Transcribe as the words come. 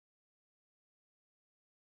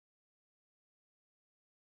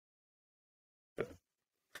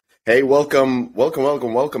Hey, welcome,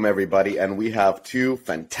 everybody. And we have two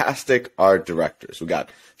fantastic art directors. We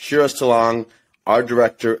got Shiraz Talang, art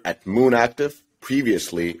director at Moon Active,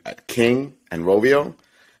 previously at King and Rovio.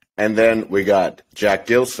 And then we got Jack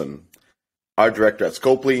Gilson, art director at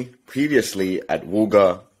Scopely, previously at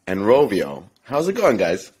Wooga and Rovio. How's it going,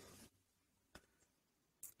 guys?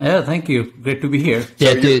 Yeah, thank you. Great to be here.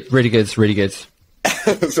 Yeah, dude, really good, really good.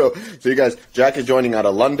 so you guys, Jack is joining out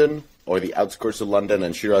of London, or the outskirts of London,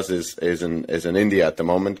 and Shiraz is in India at the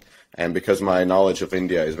moment. And because my knowledge of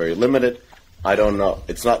India is very limited, I don't know.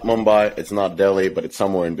 It's not Mumbai, it's not Delhi, but it's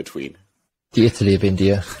somewhere in between. The Italy of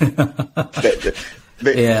India.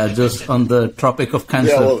 Yeah, just on the Tropic of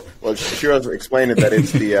Cancer. Yeah, well Shiraz explained it that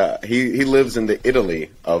it's the he lives in the Italy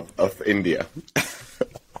of India.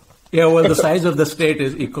 Yeah, well, the size of the state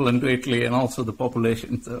is equivalent to Italy, and also the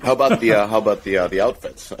population. So. How about the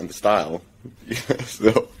outfits and the style?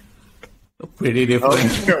 So. Pretty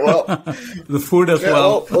different. Well, the food as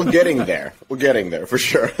well. We're getting there. We're getting there for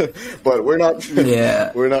sure. But we're not.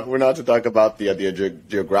 Yeah. We're not to talk about the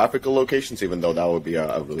geographical locations, even though that would be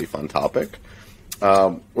a really fun topic.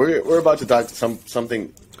 We're about to talk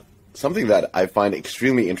something that I find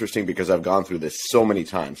extremely interesting because I've gone through this so many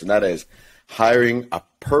times, and that is hiring a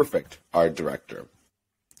perfect art director.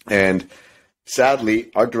 And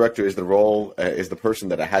sadly, art director is the person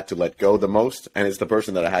that I had to let go the most, and it's the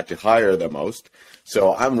person that I had to hire the most.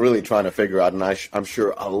 So I'm really trying to figure out, and I'm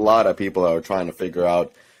sure a lot of people are trying to figure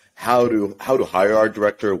out how to hire art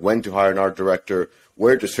director, when to hire an art director,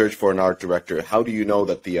 where to search for an art director, how do you know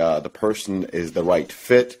that the person is the right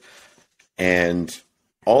fit, and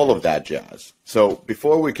all of that jazz. So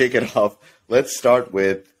before we kick it off, let's start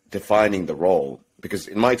with defining the role, because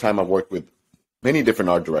in my time I've worked with many different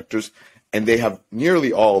art directors, and they have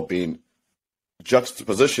nearly all been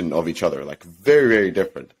juxtaposition of each other, like very, very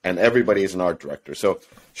different. And everybody is an art director. So,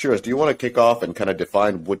 Shiraz, do you want to kick off and kind of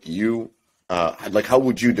define what you, how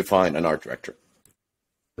would you define an art director?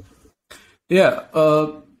 Yeah,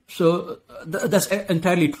 so that's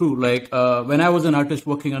entirely true. Like when I was an artist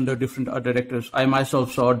working under different art directors, I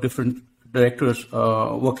myself saw different directors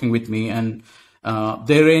working with me, and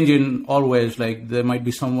they range in all ways. Like there might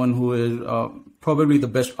be someone who is probably the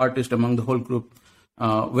best artist among the whole group,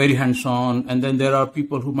 very hands-on, and then there are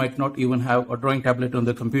people who might not even have a drawing tablet on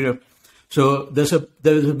the computer. So there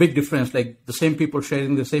is a big difference. Like the same people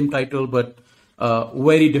sharing the same title, but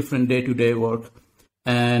very different day-to-day work.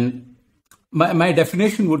 And my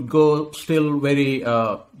definition would go still very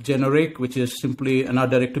generic, which is simply an art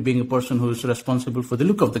director being a person who is responsible for the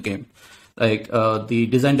look of the game. Like the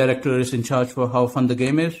design director is in charge for how fun the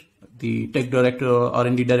game is. The tech director or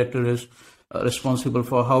R&D director is responsible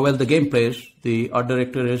for how well the game plays. The art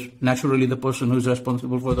director is naturally the person who is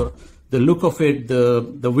responsible for the look of it,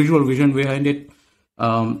 the visual vision behind it.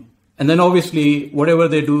 And then obviously, whatever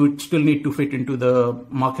they do still need to fit into the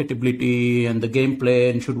marketability and the gameplay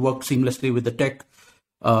and should work seamlessly with the tech.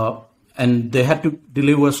 And they have to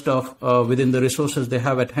deliver stuff within the resources they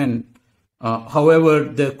have at hand. However,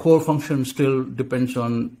 the core function still depends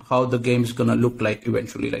on how the game is going to look like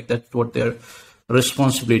eventually. Like that's what their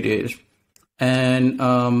responsibility is. And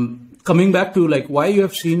coming back to like why you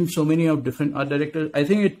have seen so many of different art directors, I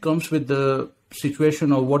think it comes with the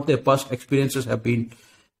situation of what their past experiences have been.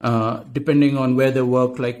 Depending on where they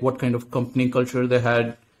work, like what kind of company culture they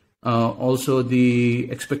had, also the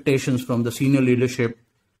expectations from the senior leadership,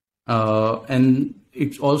 and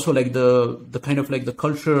it's also like the kind of like the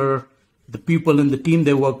culture, the people in the team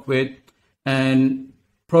they work with, and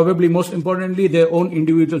probably most importantly their own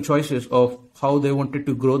individual choices of how they wanted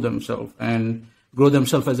to grow themselves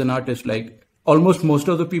as an artist. Like almost most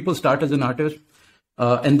of the people start as an artist.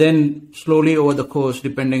 And then slowly over the course,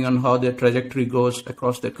 depending on how their trajectory goes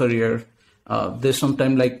across their career, they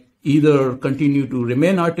sometimes like either continue to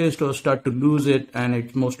remain artists or start to lose it. And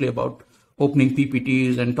it's mostly about opening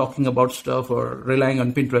PPTs and talking about stuff or relying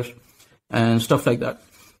on Pinterest and stuff like that.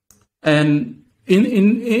 And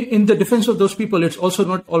in the defense of those people, it's also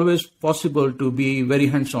not always possible to be very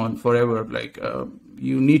hands-on forever. Like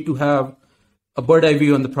you need to have a bird eye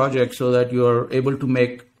view on the project so that you are able to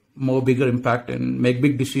make more bigger impact and make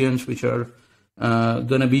big decisions which are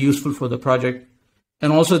going to be useful for the project.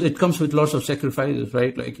 And also it comes with lots of sacrifices,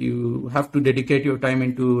 right? Like you have to dedicate your time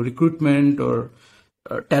into recruitment or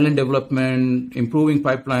talent development, improving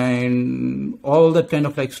pipeline, all that kind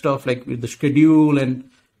of like stuff, like with the schedule, and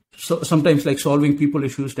so sometimes like solving people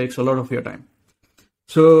issues takes a lot of your time.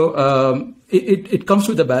 So it comes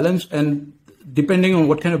with a balance, and depending on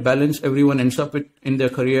what kind of balance everyone ends up with in their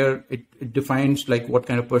career, it defines like what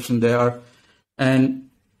kind of person they are. And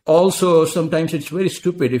also sometimes it's very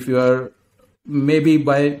stupid if you are maybe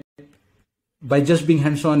by by just being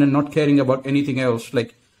hands-on and not caring about anything else.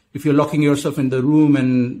 Like if you're locking yourself in the room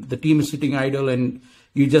and the team is sitting idle and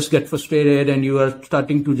you just get frustrated and you are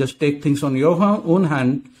starting to just take things on your own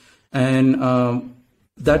hand, and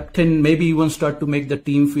that can maybe even start to make the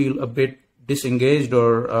team feel a bit disengaged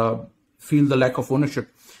or feel the lack of ownership.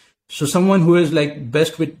 So someone who is like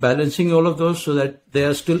best with balancing all of those so that they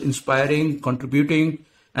are still inspiring, contributing,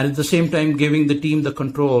 and at the same time giving the team the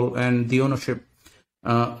control and the ownership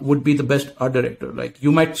would be the best art director. Like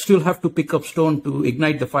you might still have to pick up stone to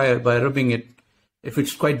ignite the fire by rubbing it if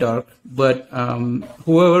it's quite dark, but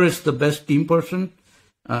whoever is the best team person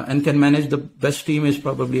and can manage the best team is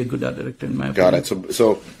probably a good art director in my opinion. Got it.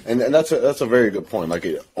 So that's a very good point. Like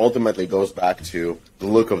it ultimately goes back to the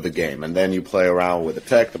look of the game, and then you play around with the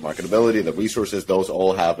tech, the marketability, the resources. Those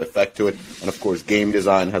all have effect to it, and of course, game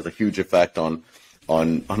design has a huge effect on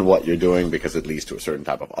what you're doing because it leads to a certain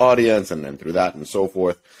type of audience, and then through that and so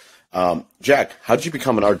forth. Jack, how did you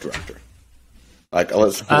become an art director? Like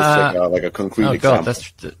let's take like a concrete example.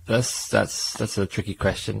 That's a tricky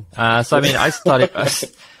question. So I mean, I started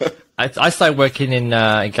working in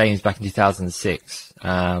games back in 2006,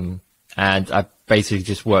 and I basically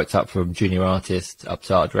just worked up from junior artist up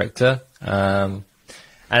to art director. And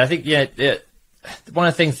I think one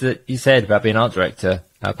of the things that you said about being art director,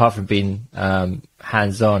 apart from being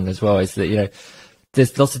hands-on as well, is that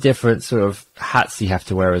there's lots of different sort of hats you have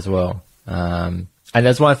to wear as well. And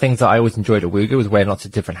that's one of the things that I always enjoyed at Wooga was wearing lots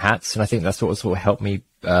of different hats. And I think that's what sort of helped me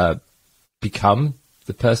become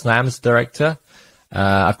the person I am as a director.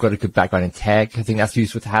 I've got a good background in tech. I think that's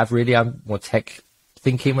useful to have, really. I'm more tech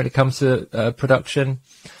thinking when it comes to production.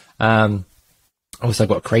 Also, I've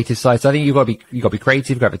got a creative side. So I think you've got to be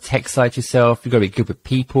creative. You've got to have a tech side yourself. You've got to be good with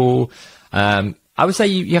people. I would say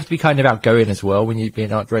you have to be kind of outgoing as well when you're being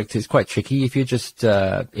an art director. It's quite tricky if you're just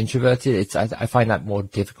introverted. I find that more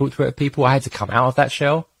difficult to work with people. I had to come out of that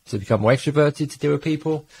shell to become more extroverted to deal with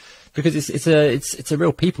people, because it's a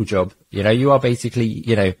real people job. You are basically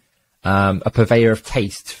a purveyor of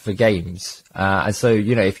taste for games, and so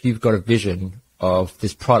if you've got a vision of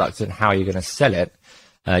this product and how you're going to sell it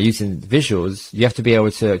using visuals, you have to be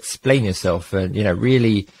able to explain yourself and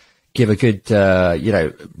really give a good,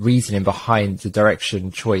 reasoning behind the direction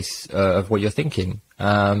choice of what you're thinking.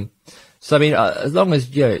 So, I mean, as long as,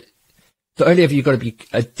 not only have you got to be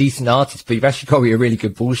a decent artist, but you've actually got to be a really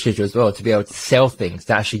good bullshitter as well to be able to sell things,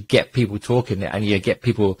 to actually get people talking and get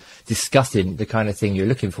people discussing the kind of thing you're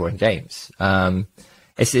looking for in games.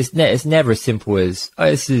 It's never as simple as,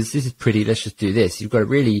 this is pretty, let's just do this. You've got to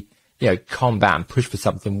really, combat and push for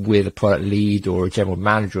something with a product lead or a general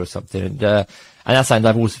manager or something. And that's something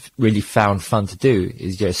I've always really found fun to do,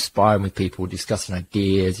 is sparring with people, discussing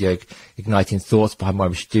ideas, igniting thoughts behind why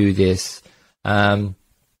we should do this. But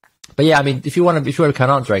yeah, I mean, if you want to become an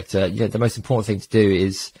art director, the most important thing to do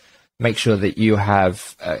is make sure that you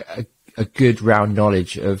have a good round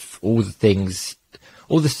knowledge of all the things,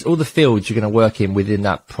 all the fields you're going to work in within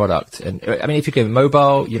that product. And I mean, if you're going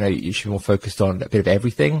mobile, you should be more focused on a bit of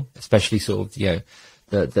everything, especially sort of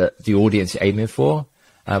the audience you're aiming for.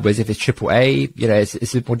 Whereas if it's AAA,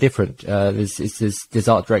 it's a bit more different. There's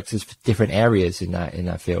art directors for different areas in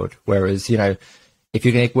that field. Whereas, if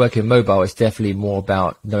you're going to work in mobile, it's definitely more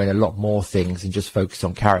about knowing a lot more things and just focus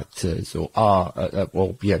on characters or art,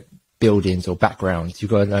 or buildings or backgrounds.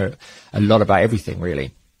 You've got to know a lot about everything,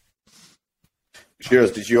 really.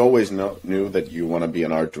 Shiraz, did you always knew that you want to be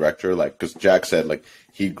an art director? Like, because Jack said, like,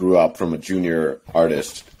 he grew up from a junior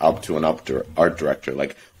artist up to an art director.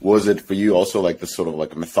 Like, was it for you also like this sort of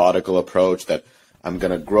like a methodical approach that I'm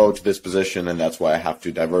going to grow to this position and that's why I have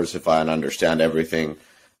to diversify and understand everything?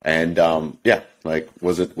 And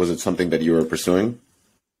was it something that you were pursuing?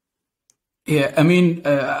 Yeah, I mean,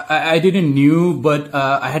 I didn't knew, but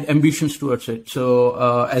I had ambitions towards it.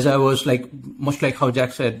 So as I was much like how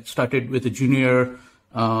Jack said, started with a junior,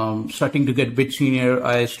 starting to get a bit senior,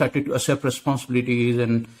 I started to accept responsibilities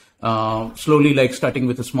and slowly starting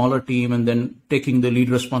with a smaller team and then taking the lead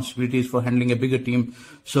responsibilities for handling a bigger team.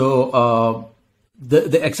 So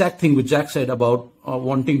the exact thing which Jack said about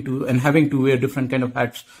wanting to and having to wear different kind of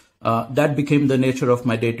hats, that became the nature of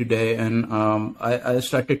my day to day. And I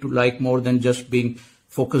started to like more than just being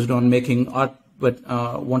focused on making art, but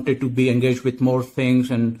wanted to be engaged with more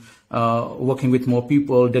things and working with more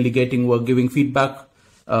people, delegating work, giving feedback,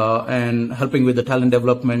 and helping with the talent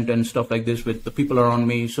development and stuff like this with the people around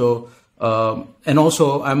me. So, and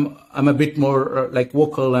also I'm a bit more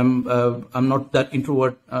vocal. I'm not that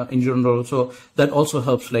introvert in general. So that also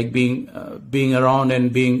helps, being around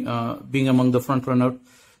and being among the front runner.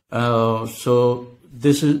 So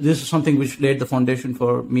this is something which laid the foundation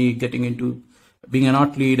for me getting into being an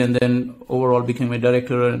art lead and then overall becoming a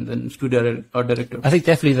director and then studio art director? I think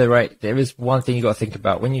definitely they're right. There is one thing you got to think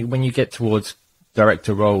about when you get towards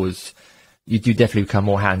director roles, you do definitely become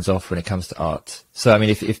more hands off when it comes to art. So I mean,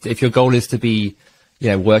 if your goal is to be,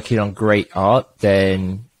 working on great art,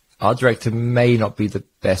 then art director may not be the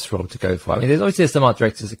best role to go for. I mean, there's obviously some art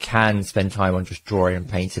directors that can spend time on just drawing and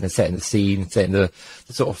painting and setting the scene, setting the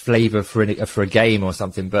sort of flavor for a game or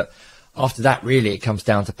something. But after that, really, it comes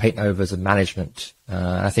down to paint overs and management.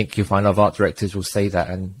 I think you'll find a lot of art directors will say that,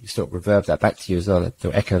 and you sort of reverb that back to you as well.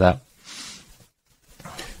 They'll echo that.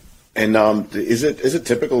 And is it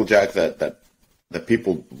typical, Jack, that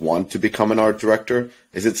people want to become an art director?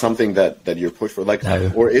 Is it something that you're pushed for? Like,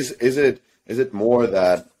 no. Or is it more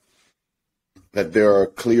that there are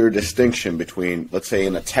clear distinction between, let's say,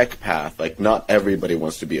 in a tech path, like not everybody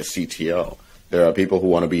wants to be a CTO. There are people who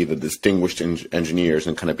want to be the distinguished engineers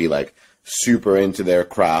and kind of be like super into their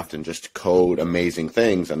craft and just code amazing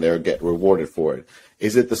things, and they'll get rewarded for it.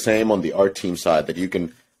 Is it the same on the art team side, that you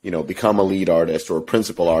can, become a lead artist or a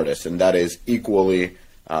principal artist, and that is equally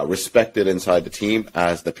respected inside the team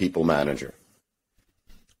as the people manager?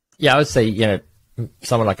 Yeah, I would say,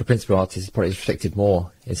 someone like a principal artist is probably respected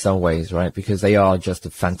more in some ways, right? Because they are just a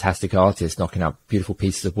fantastic artist knocking out beautiful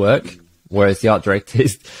pieces of work. Whereas the art director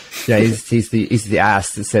is, he's the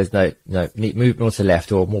ass that says, no, move more to the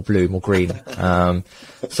left, or more blue, more green.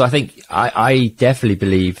 So I think I definitely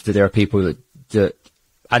believe that there are people that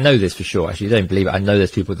I know this for sure. Actually, I don't believe it. I know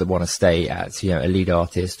there's people that want to stay as, a lead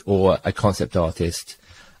artist or a concept artist.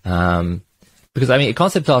 Because I mean, a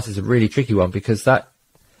concept artist is a really tricky one, because that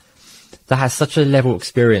has such a level of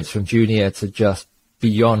experience from junior to just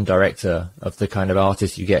beyond director of the kind of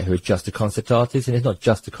artists you get who are just a concept artist. And it's not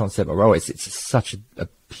just a concept role. It's such a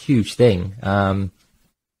huge thing.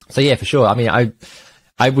 So yeah, for sure. I mean,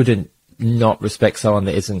 I wouldn't not respect someone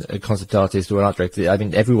that isn't a concept artist or an art director. I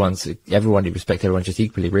mean, everyone you respect everyone just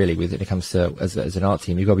equally, really, when it comes to as an art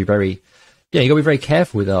team. You've got to be very, you got to be very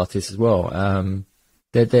careful with artists as well.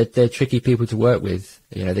 They're tricky people to work with.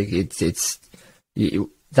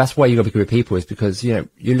 That's why you got to be good with people, is because, you're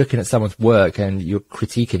looking at someone's work and you're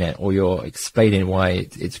critiquing it, or you're explaining why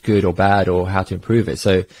it's good or bad or how to improve it.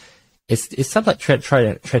 So it's something like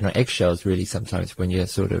treading on eggshells, really, sometimes when you're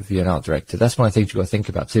you're an art director. That's one of the things you've got to think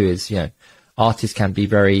about too, is, artists can be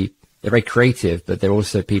they're very creative, but they're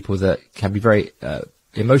also people that can be very,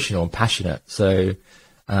 emotional and passionate. So,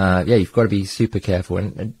 you've got to be super careful,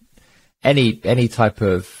 and any type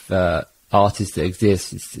of, artists that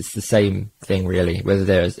exist, it's the same thing, really. Whether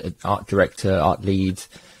there's an art director, art lead,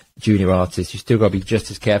 junior artist, you still got to be just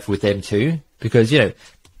as careful with them too, because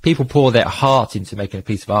people pour their heart into making a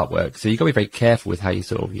piece of artwork, so you got to be very careful with how you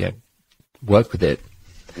work with it.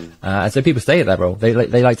 And so people stay at that role. They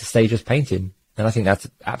like to stay just painting, and I think that's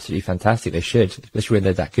absolutely fantastic. They should, especially when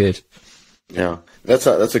they're that good. Yeah, that's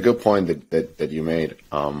a good point that you made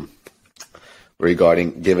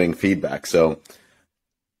regarding giving feedback. So.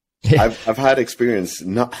 Yeah. I've had experience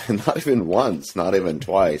not even once, not even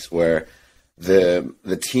twice, where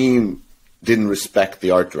the team didn't respect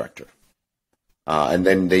the art director, and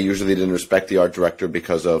then they usually didn't respect the art director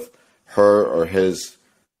because of her or his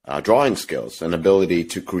drawing skills and ability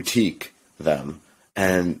to critique them,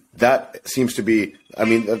 and that seems to be, I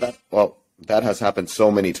mean, that has happened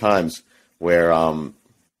so many times where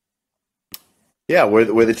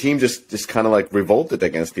where the team just kind of like revolted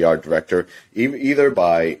against the art director, either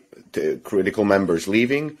by critical members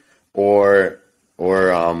leaving or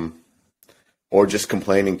just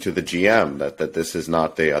complaining to the GM that this is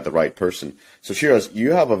not the right person. So Shiraz,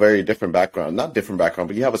 you have a very different background, not different background,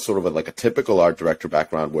 but you have a sort of like a typical art director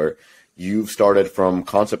background, where you've started from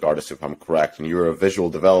concept artist, if I'm correct, and you're a visual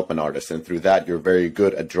development artist, and through that you're very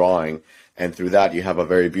good at drawing, and through that you have a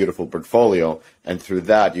very beautiful portfolio, and through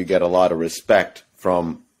that you get a lot of respect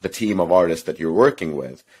from the team of artists that you're working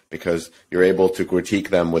with, because you're able to critique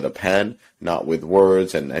them with a pen, not with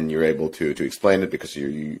words, and you're able to explain it because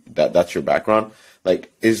that's your background.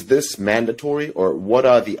 Like, is this mandatory, or what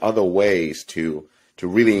are the other ways to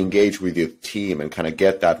really engage with your team and kind of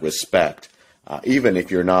get that respect, even if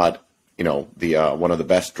you're not, the one of the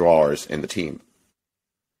best drawers in the team?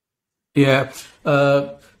 Yeah,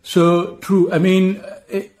 so true. I mean,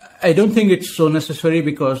 I don't think it's so necessary,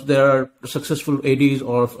 because there are successful ADs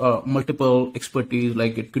of multiple expertise.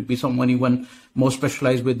 Like, it could be someone even more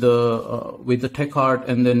specialized with the tech art,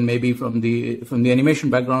 and then maybe from the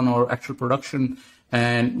animation background or actual production,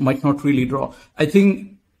 and might not really draw. I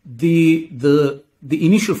think the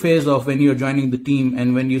initial phase of when you're joining the team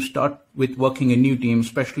and when you start with working a new team,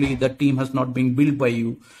 especially that team has not been built by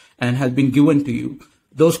you and has been given to you.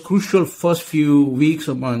 those crucial first few weeks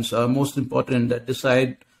or months are most important, that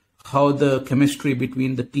decide how the chemistry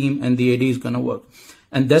between the team and the AD is going to work.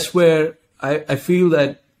 And that's where I feel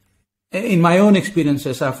that in my own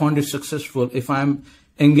experiences, I found it successful if I'm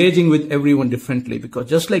engaging with everyone differently, because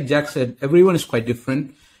just like Jack said, everyone is quite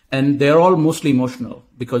different and they're all mostly emotional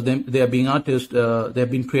because they are being artists,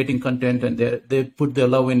 they've been creating content and they put their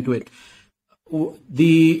love into it.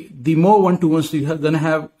 The more one-to-ones you're going to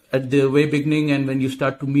have at the very beginning, and when you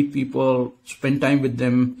start to meet people, spend time with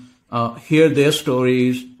them, hear their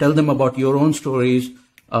stories, tell them about your own stories,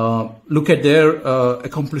 look at their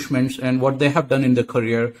accomplishments and what they have done in their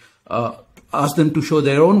career, ask them to show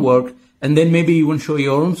their own work, and then maybe even show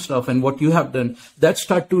your own stuff and what you have done. That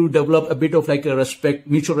start to develop a bit of like a respect,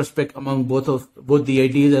 mutual respect among both the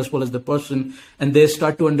ideas as well as the person, and they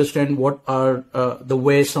start to understand what are the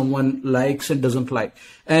way someone likes and doesn't like.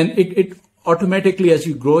 And it automatically, as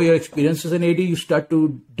you grow your experience as an AD, you start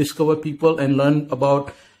to discover people and learn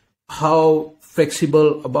about how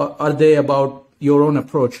flexible are they about your own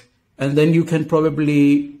approach. And then you can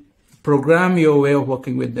probably program your way of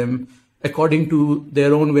working with them according to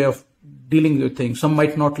their own way of dealing with things. Some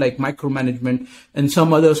might not like micromanagement, and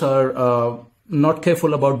some others are not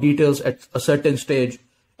careful about details at a certain stage.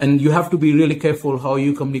 And you have to be really careful how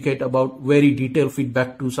you communicate about very detailed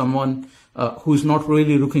feedback to someone who's not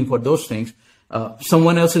really looking for those things.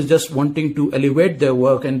 Someone else is just wanting to elevate their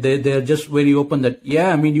work, and they're just very open that,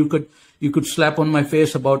 yeah, I mean, you could slap on my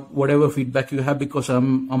face about whatever feedback you have because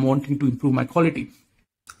I'm wanting to improve my quality.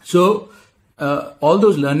 So all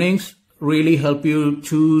those learnings really help you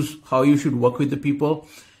choose how you should work with the people,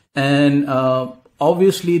 and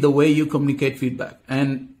obviously the way you communicate feedback.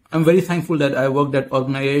 And I'm very thankful that I worked at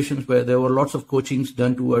organizations where there were lots of coachings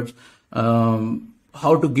done towards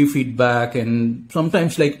how to give feedback. And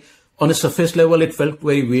sometimes, like on a surface level, it felt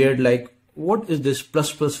very weird, like what is this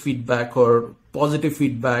plus feedback or positive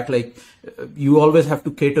feedback? Like you always have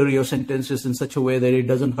to cater your sentences in such a way that it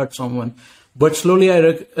doesn't hurt someone. But slowly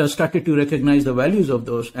I started to recognize the values of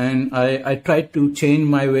those, and I tried to change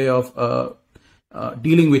my way of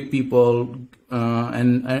dealing with people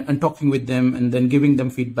and talking with them and then giving them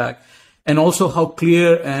feedback. And also how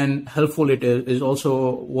clear and helpful it is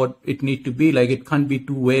also what it needs to be. Like it can't be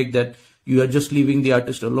too vague that you are just leaving the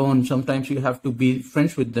artist alone. Sometimes you have to be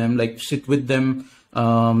friends with them, like sit with them,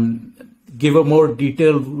 give a more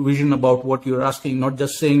detailed vision about what you're asking, not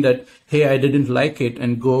just saying that, hey, I didn't like it,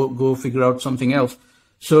 and go figure out something else.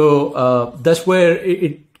 So that's where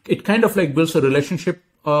it kind of like builds a relationship,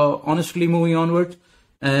 honestly, moving onwards.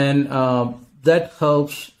 And that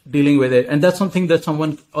helps dealing with it. And that's something that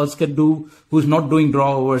someone else can do who's not doing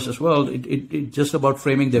drawovers as well. It's just about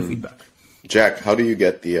framing their feedback. Jack, how do you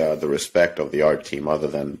get the respect of the art team other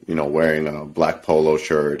than, wearing a black polo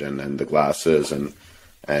shirt and the glasses and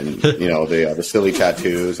the silly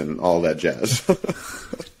tattoos and all that jazz?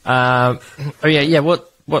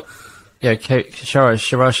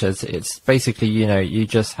 Sharash, it's basically, you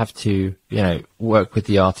just have to, work with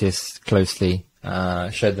the artists closely,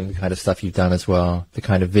 show them the kind of stuff you've done as well, the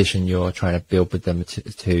kind of vision you're trying to build with them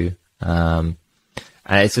too. And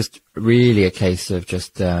it's just really a case of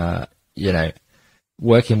just,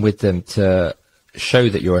 working with them to show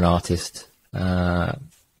that you're an artist.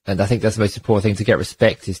 And I think that's the most important thing to get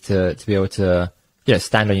respect, is to be able to,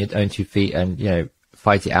 stand on your own 2 feet and,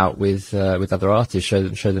 fight it out with other artists, show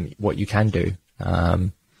them what you can do.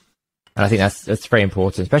 And I think that's very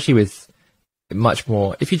important, especially with much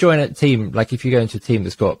more, if you join a team, like if you go into a team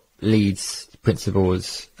that's got leads,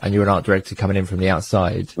 principals, and you're an art director coming in from the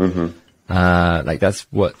outside, that's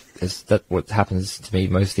what happens to me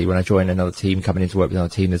mostly when I join another team, coming into work with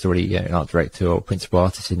another team. There's already an art director or principal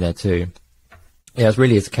artist in there too. Yeah, it's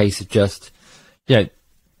really a case of just,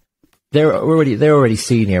 they're already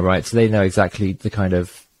senior, right? So they know exactly the kind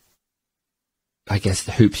of, I guess,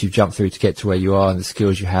 the hoops you've jumped through to get to where you are, and the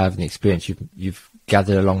skills you have and the experience you've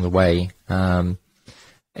gathered along the way.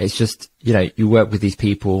 It's just, you work with these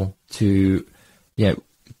people to,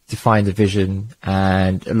 define the vision,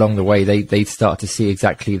 and along the way they start to see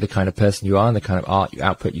exactly the kind of person you are and the kind of art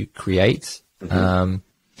output you create. And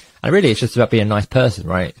really, it's just about being a nice person,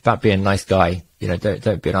 right? It's about being a nice guy.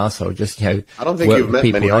 Don't be an asshole. Just, I don't think you've met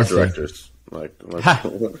many art directors. Like, what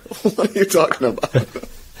are you talking about?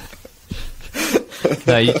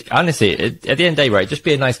 No, honestly, at the end of the day, right? Just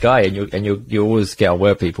be a nice guy, and you'll always get on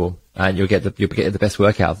with people, and you'll get the best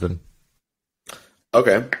work out of them.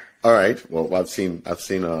 Okay, all right. Well, I've seen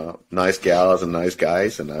nice gals and nice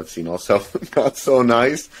guys, and I've seen also not so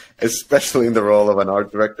nice, especially in the role of an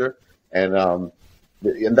art director, and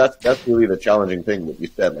that's really the challenging thing that you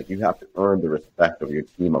said. Like, you have to earn the respect of your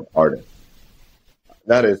team of artists.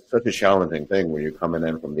 that is such a challenging thing where you're coming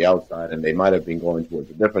in from the outside and they might have been going towards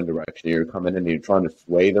a different direction. You're coming in and you're trying to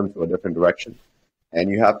sway them to a different direction. And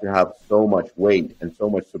you have to have so much weight and so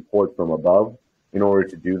much support from above in order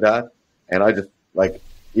to do that. And I just like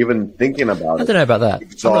even thinking about it. I don't know about that.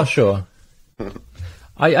 I'm not sure.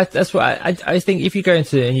 That's what I think. If you go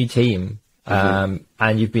into a new team and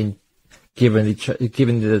you've been given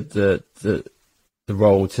the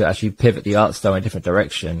role to actually pivot the art style in a different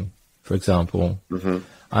direction, for example,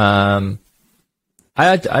 I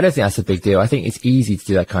don't think that's a big deal. I think it's easy to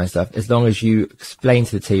do that kind of stuff as long as you explain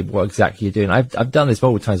to the team what exactly you're doing. I've done this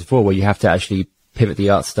multiple times before where you have to actually pivot the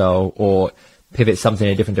art style or pivot something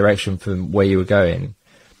in a different direction from where you were going,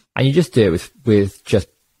 and you just do it with just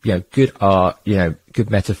good art, good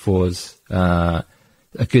metaphors, a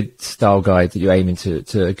good style guide that you're aiming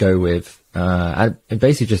to go with, and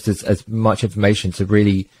basically just as much information to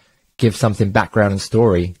really give something background and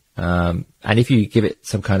story. And if you give it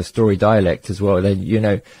some kind of story dialect as well,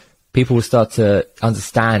 then, people will start to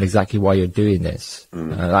understand exactly why you're doing this.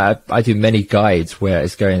 I do many guides where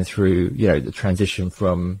it's going through, the transition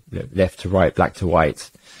from left to right, black to white.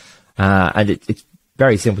 And it's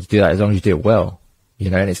very simple to do that as long as you do it well,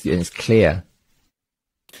 and it's clear.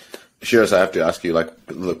 Shiraz, I have to ask you,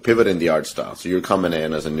 look, pivot in the art style. So you're coming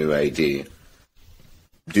in as a new AD.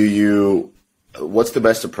 What's the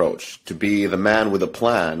best approach? To be the man with a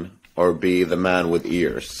plan or be the man with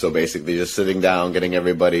ears? So basically just sitting down, getting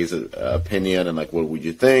everybody's opinion and what would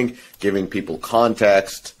you think, giving people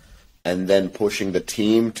context, and then pushing the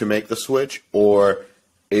team to make the switch? Or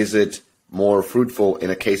is it more fruitful in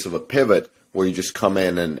a case of a pivot where you just come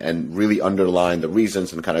in and really underline the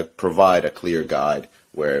reasons and kind of provide a clear guide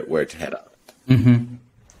where to head out?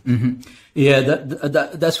 Yeah,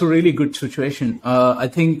 that's a really good situation. I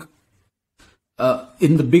think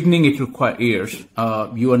in the beginning, it requires ears.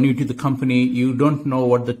 You are new to the company. You don't know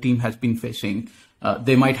what the team has been facing.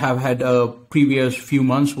 They might have had a previous few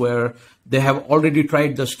months where they have already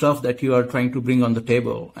tried the stuff that you are trying to bring on the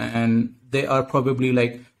table, and they are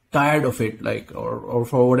probably tired of it, or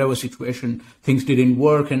for whatever situation, things didn't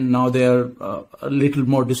work, and now they are a little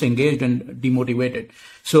more disengaged and demotivated.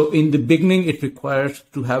 So in the beginning, it requires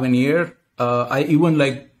to have an ear. I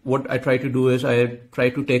even what I try to do is I try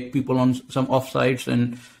to take people on some offsites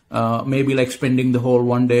and maybe spending the whole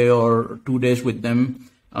 1 day or 2 days with them,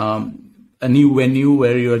 a new venue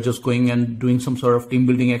where you're just going and doing some sort of team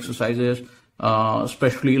building exercises,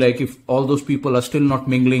 especially if all those people are still not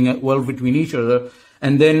mingling well between each other.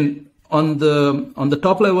 And then on the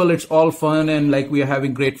top level, it's all fun and we are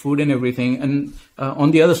having great food and everything. And on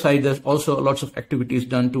the other side, there's also lots of activities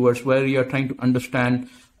done towards where you're trying to understand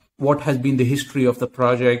what has been the history of the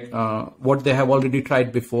project, what they have already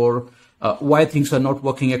tried before, why things are not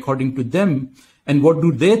working according to them, and what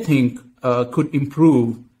do they think could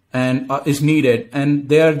improve and is needed. And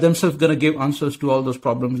they are themselves going to give answers to all those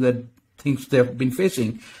problems that things they've been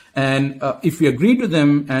facing. And if you agree to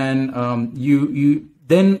them and you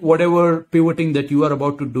then whatever pivoting that you are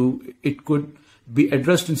about to do, it could be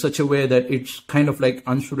addressed in such a way that it's kind of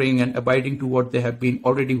answering and abiding to what they have been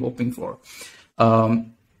already hoping for.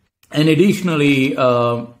 And additionally,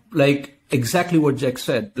 exactly what Jack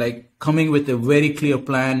said, coming with a very clear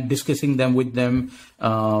plan, discussing them with them,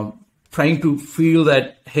 trying to feel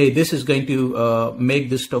that, hey, this is going to make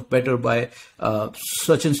this stuff better by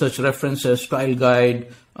such and such references, style guide,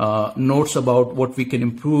 notes about what we can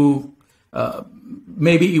improve,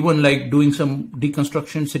 maybe even doing some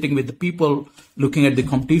deconstruction, sitting with the people, looking at the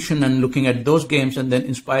competition and looking at those games and then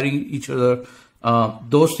inspiring each other.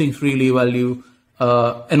 Those things really value.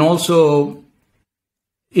 And also,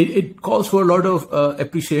 it calls for a lot of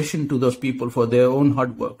appreciation to those people for their own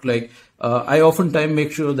hard work. I oftentimes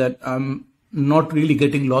make sure that I'm not really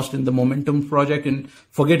getting lost in the momentum project and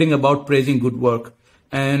forgetting about praising good work.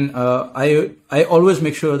 And I always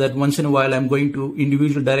make sure that once in a while I'm going to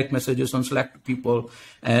individual direct messages on Slack to people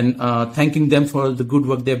and thanking them for the good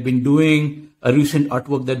work they've been doing, a recent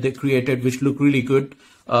artwork that they created, which look really good.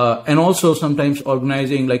 And also sometimes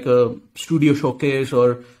organizing a studio showcase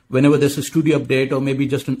or whenever there's a studio update or maybe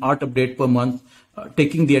just an art update per month,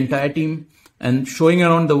 taking the entire team and showing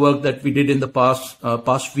around the work that we did in the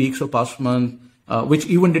past weeks or past month, which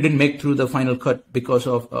even didn't make through the final cut because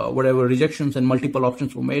of whatever rejections and multiple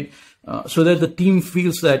options were made, so that the team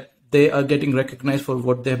feels that they are getting recognized for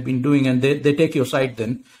what they have been doing, and they take your side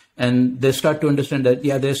then, and they start to understand that,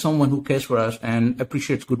 yeah, there's someone who cares for us and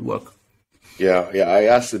appreciates good work. Yeah, I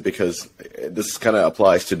asked it because this kind of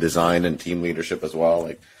applies to design and team leadership as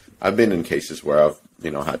well. I've been in cases where I've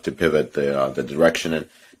had to pivot the direction,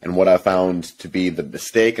 and what I found to be the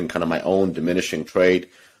mistake and kind of my own diminishing trait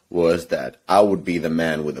was that I would be the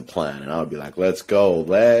man with a plan, and I would be like, let's go,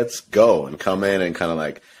 and come in and kind of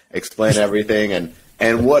like explain everything.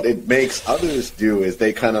 And what it makes others do is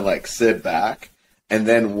they kind of like sit back, and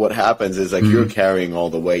then what happens is like you're carrying all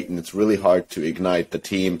the weight, and it's really hard to ignite the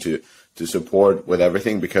team to support with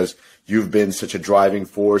everything because you've been such a driving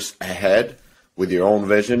force ahead with your own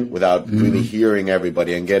vision without really hearing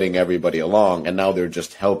everybody and getting everybody along, and now they're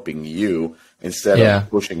just helping you instead of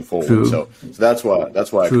pushing forward. True. So that's why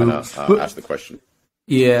I kind of asked the question.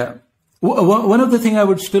 Yeah. One of the things I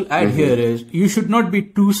would still add here is you should not be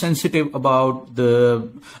too sensitive about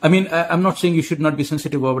I'm not saying you should not be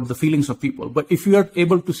sensitive about the feelings of people, but if you are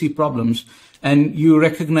able to see problems and you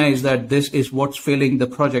recognize that this is what's failing the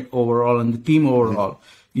project overall and the team overall,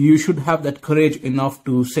 you should have that courage enough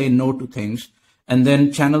to say no to things and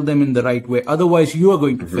then channel them in the right way. Otherwise, you are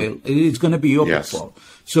going to fail. It's going to be your fault.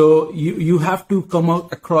 So you have to come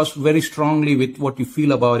out across very strongly with what you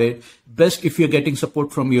feel about it. Best if you're getting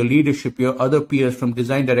support from your leadership, your other peers, from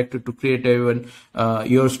design director to creative and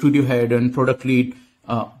your studio head and product lead.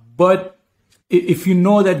 But if you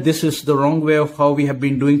know that this is the wrong way of how we have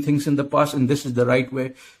been doing things in the past and this is the right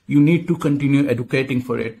way, you need to continue educating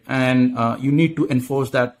for it. And you need to enforce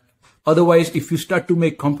that. Otherwise, if you start to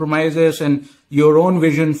make compromises and your own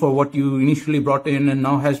vision for what you initially brought in and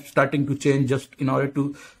now has starting to change just in order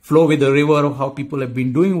to flow with the river of how people have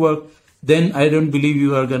been doing work, then I don't believe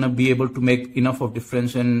you are going to be able to make enough of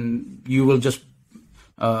difference and you will just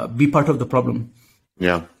be part of the problem.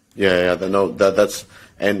 Yeah. That's,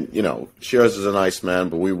 and you know, Shiraz is a nice man,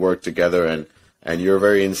 but we work together and you're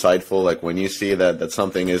very insightful. Like when you see that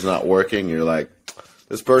something is not working, you're like,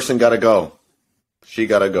 this person got to go. She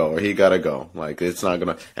gotta go, or he gotta go. Like it's not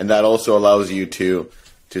gonna, and that also allows you to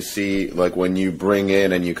see, like when you bring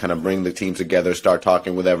in and you kind of bring the team together, start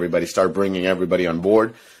talking with everybody, start bringing everybody on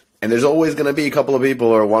board. And there's always gonna be a couple of people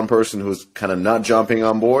or one person who's kind of not jumping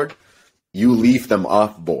on board. You leave them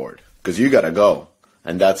off board because you gotta go,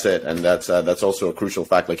 and that's it. And that's also a crucial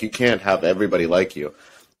fact. Like you can't have everybody like you.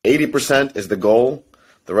 80% is the goal.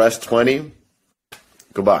 The rest 20,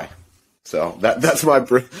 goodbye. So that's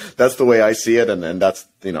the way I see it, and that's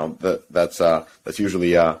that's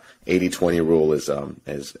usually 80-20 rule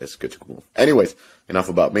is good to cool. Anyways, enough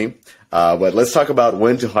about me. But let's talk about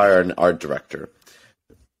when to hire an art director.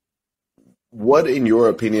 What, in your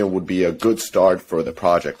opinion, would be a good start for the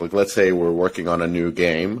project? Like, let's say we're working on a new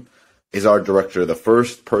game. Is art director the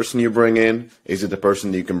first person you bring in? Is it the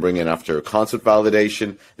person you can bring in after concept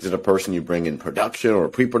validation? Is it a person you bring in production or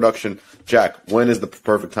pre-production? Jack, when is the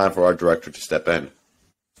perfect time for art director to step in?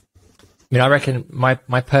 I mean, I reckon my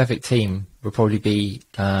perfect team would probably be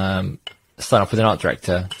start off with an art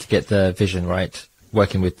director to get the vision right,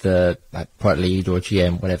 working with the product lead or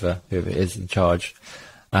GM, whoever is in charge,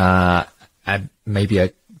 and maybe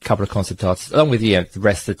a couple of concept artists, along with the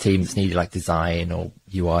rest of the team that's needed, like design or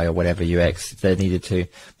UI or whatever, UX, if they're needed to.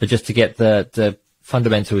 But just to get the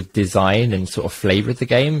fundamental design and sort of flavor of the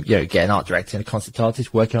game, get an art director and a concept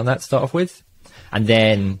artist working on that, start off with. And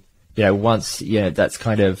then, once, that's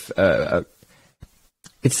kind of,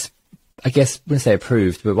 it's, I guess, I wouldn't say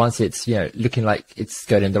approved, but once it's, looking like it's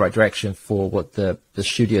going in the right direction for what the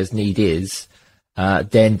studio's need is,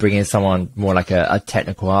 then bring in someone more like a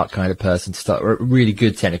technical art kind of person to start, or a really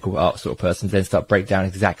good technical art sort of person, then start break down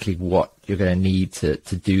exactly what you're going to need to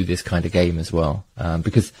do this kind of game as well.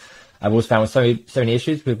 Because I've always found with so many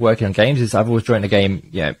issues with working on games is I've always joined a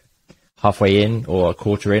game, halfway in or a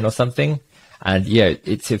quarter in or something. And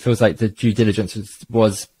it feels like the due diligence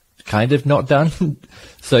was kind of not done.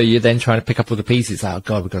 So you're then trying to pick up all the pieces. Oh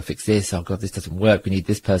God, we've got to fix this. Oh God, this doesn't work. We need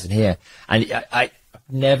this person here. And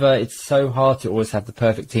it's so hard to always have the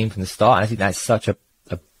perfect team from the start. And I think that's such a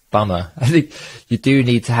bummer. I think you do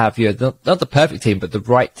need to have not the perfect team, but the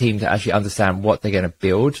right team to actually understand what they're going to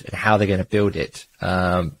build and how they're going to build it.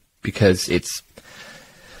 Because it's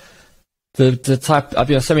the type, I've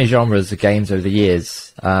been so many genres of games over the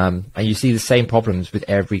years, and you see the same problems with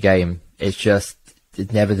every game. It's just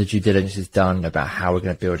never the due diligence is done about how we're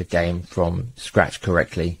going to build a game from scratch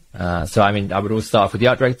correctly. So, I mean, I would always start off with the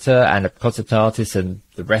art director and a concept artist and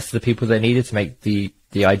the rest of the people they needed to make the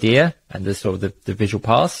idea and the sort of the visual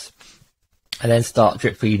pass, and then start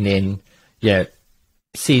drip feeding in,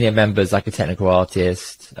 senior members like a technical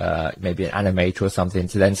artist, maybe an animator or something,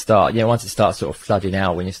 to then start, once it starts sort of flooding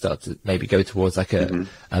out, when you start to maybe go towards like a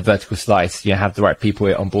vertical slice, you have the right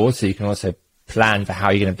people on board, so you can also plan for how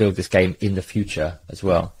you're going to build this game in the future as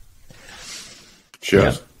well. Sure.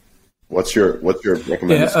 Yeah. What's your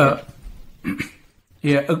recommendation?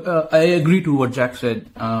 I agree to what Jack said.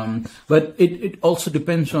 But it also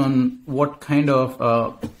depends on what kind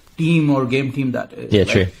of team or game team that is. Yeah,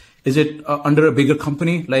 like, true. Is it under a bigger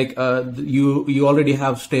company? Like you already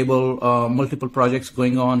have stable multiple projects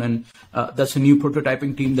going on, and that's a new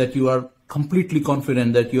prototyping team that you are completely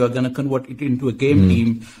confident that you are going to convert it into a game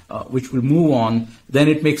team, which will move on. Then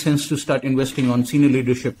it makes sense to start investing on senior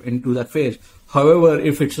leadership into that phase. However,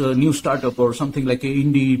 if it's a new startup or something like an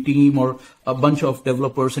indie team or a bunch of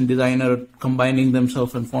developers and designers combining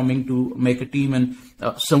themselves and forming to make a team and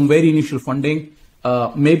some very initial funding,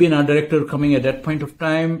 maybe an art director coming at that point of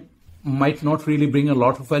time might not really bring a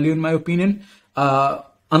lot of value, in my opinion,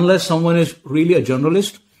 unless someone is really a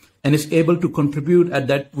journalist and is able to contribute at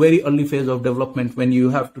that very early phase of development when you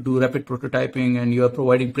have to do rapid prototyping and you are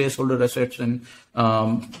providing placeholder assets and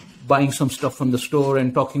buying some stuff from the store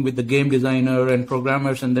and talking with the game designer and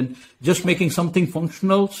programmers and then just making something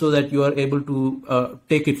functional so that you are able to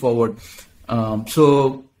take it forward.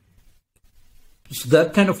 So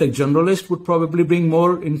that kind of like generalist would probably bring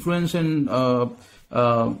more influence and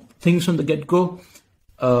things from the get-go.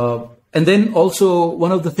 And then also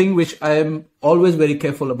one of the things which I am always very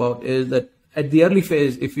careful about is that at the early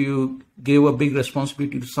phase, if you give a big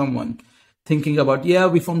responsibility to someone, thinking about, yeah,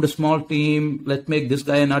 we formed a small team, let's make this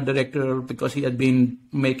guy an art director because he had been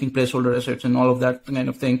making placeholder assets and all of that kind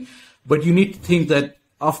of thing. But you need to think that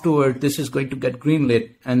afterward, this is going to get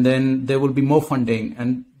greenlit and then there will be more funding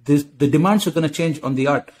and the demands are going to change on the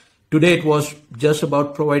art. Today, it was just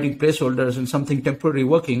about providing placeholders and something temporary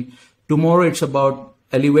working. Tomorrow, it's about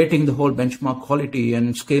elevating the whole benchmark quality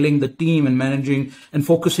and scaling the team and managing and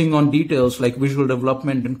focusing on details like visual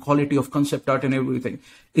development and quality of concept art and everything.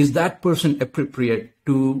 Is that person appropriate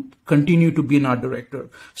to continue to be an art director?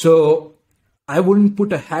 So I wouldn't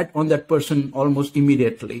put a hat on that person almost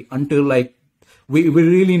immediately until like we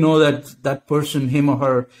really know that that person, him or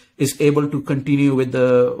her, is able to continue with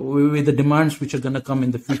the demands which are going to come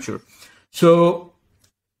in the future. So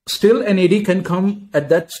still an AD can come at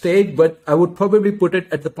that stage, but I would probably put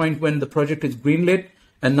it at the point when the project is greenlit.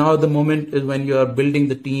 And now the moment is when you are building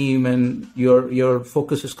the team and your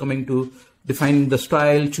focus is coming to defining the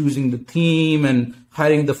style, choosing the theme, and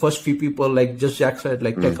hiring the first few people, like just Jack said,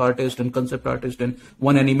 like tech artist and concept artist and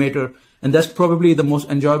one animator. And that's probably the most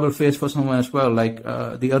enjoyable phase for someone as well. Like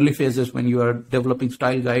the early phases when you are developing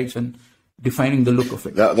style guides and defining the look of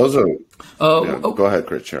it. Those are. Go ahead,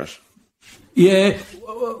 Krish. Yeah.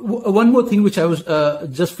 One more thing which I was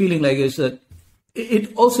just feeling like is that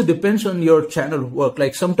it also depends on your channel of work.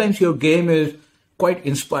 Like sometimes your game is quite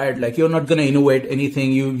inspired. Like you're not going to innovate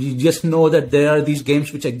anything. You just know that there are these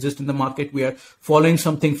games which exist in the market. We are following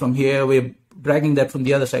something from here. We're dragging that from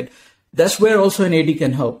the other side. That's where also an AD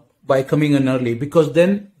can help by coming in early, because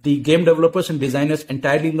then the game developers and designers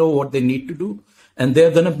entirely know what they need to do and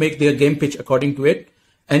they're going to make their game pitch according to it.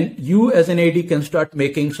 And you as an AD can start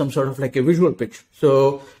making some sort of like a visual pitch.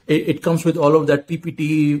 So it comes with all of that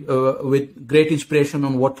PPT with great inspiration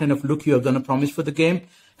on what kind of look you're going to promise for the game.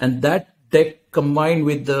 And that deck combined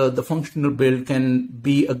with the functional build can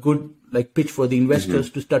be a good like pitch for the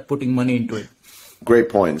investors to start putting money into it. Great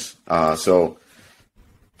points. I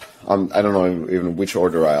don't know even which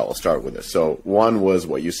order I'll start with this. So one was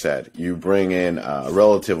what you said. You bring in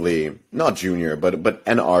relatively, not junior, but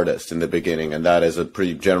an artist in the beginning, and that is a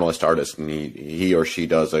pretty generalist artist, and he or she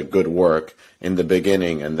does a good work in the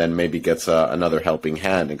beginning and then maybe gets another helping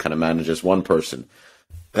hand and kind of manages one person.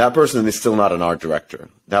 That person is still not an art director.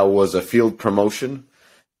 That was a field promotion,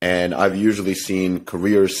 and I've usually seen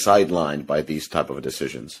careers sidelined by these type of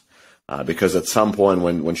decisions because at some point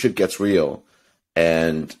when shit gets real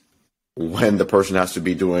and when the person has to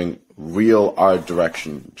be doing real art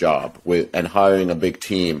direction job and hiring a big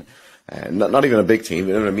team, and not even a big team,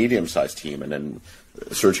 even a medium-sized team, and then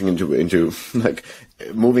searching into like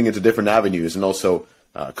moving into different avenues and also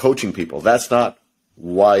coaching people. That's not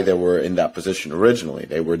why they were in that position originally.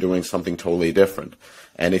 They were doing something totally different.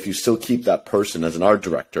 And if you still keep that person as an art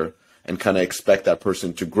director and kind of expect that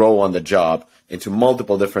person to grow on the job into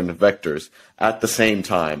multiple different vectors at the same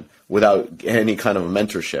time without any kind of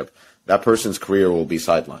mentorship, that person's career will be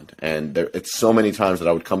sidelined. And it's so many times that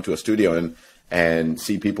I would come to a studio and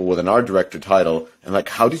see people with an art director title and like,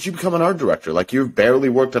 how did you become an art director? Like you've barely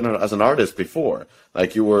worked as an artist before.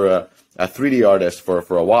 Like you were a 3D artist for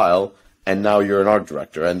a while, and now you're an art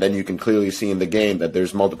director. And then you can clearly see in the game that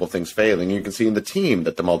there's multiple things failing. You can see in the team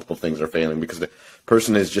that the multiple things are failing because the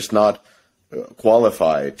person is just not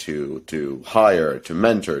qualified to hire, to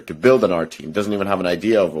mentor, to build an art team, doesn't even have an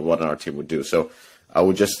idea of what an art team would do. So I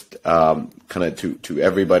would just kind of to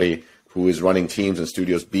everybody who is running teams and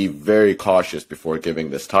studios, be very cautious before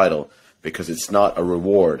giving this title, because it's not a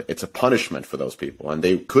reward, it's a punishment for those people. And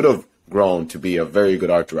they could have grown to be a very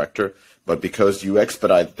good art director, but because you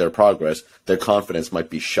expedite their progress, their confidence might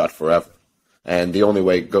be shut forever. And the only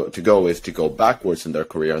way to go is to go backwards in their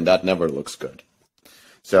career, and that never looks good.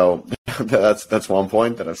 So that's one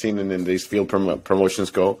point that I've seen in these field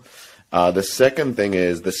promotions go. The second thing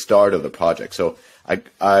is the start of the project. So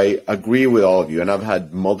I agree with all of you, and I've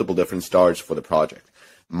had multiple different starts for the project.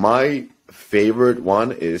 My favorite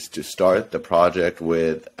one is to start the project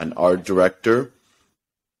with an art director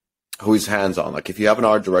who's hands-on. Like if you have an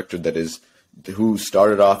art director who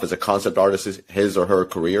started off as a concept artist, his or her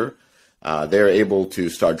career, they're able to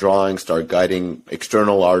start drawing, start guiding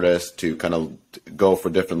external artists to kind of go for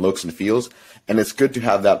different looks and feels. And it's good to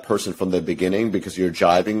have that person from the beginning because you're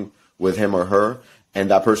jiving with him or her, and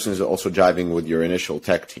that person is also jiving with your initial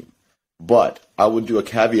tech team. But I would do a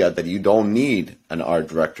caveat that you don't need an art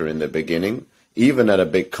director in the beginning, even at a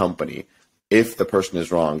big company, if the person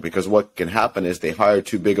is wrong. Because what can happen is they hire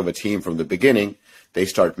too big of a team from the beginning, they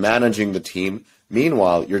start managing the team.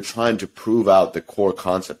 Meanwhile, you're trying to prove out the core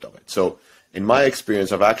concept of it. So in my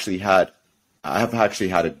experience, I have actually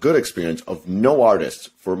had a good experience of no artists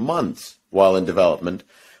for months while in development,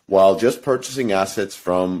 while just purchasing assets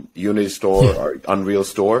from Unity Store or Unreal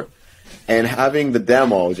Store and having the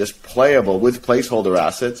demo just playable with placeholder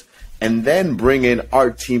assets, and then bring in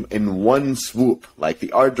art team in one swoop, like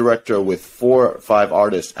the art director with 4 or 5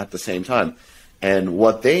 artists at the same time. And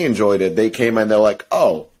what they enjoyed it, they came and they're like,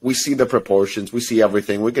 oh, we see the proportions, we see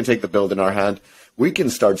everything, we can take the build in our hand, we can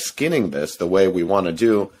start skinning this the way we want to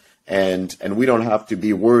do, and we don't have to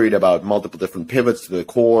be worried about multiple different pivots to the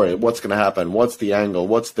core, and what's going to happen, what's the angle,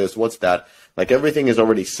 what's this, what's that. Like everything is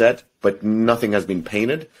already set, but nothing has been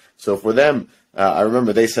painted. So for them, I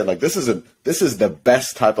remember they said, like, this is the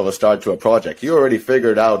best type of a start to a project. You already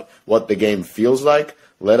figured out what the game feels like.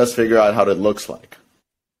 Let us figure out how it looks like.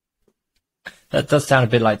 That does sound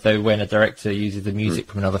a bit like, though, when a director uses the music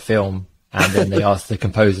from another film and then they ask the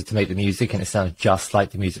composer to make the music and it sounds just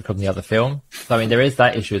like the music from the other film. So, I mean, there is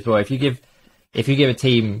that issue as well. If you give a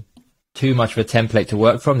team too much of a template to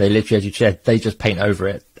work from, they literally, as you said, they just paint over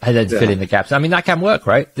it and then fill in the gaps. I mean, that can work,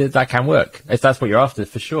 right? That can work if that's what you're after,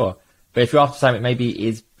 for sure. But if you're after something that maybe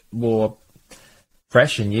is more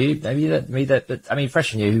fresh and new,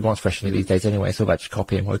 fresh and new, who wants fresh and new these days anyway? It's all about just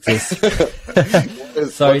copying what exists.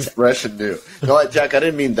 What's fresh and new? No, Jack, I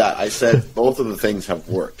didn't mean that. I said both of the things have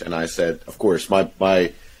worked, and I said, of course, my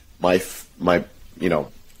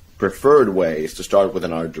preferred way is to start with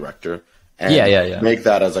an art director and make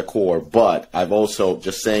that as a core. But I've also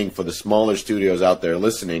just saying for the smaller studios out there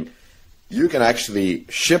listening, you can actually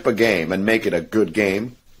ship a game and make it a good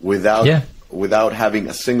game without having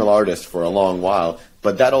a single artist for a long while.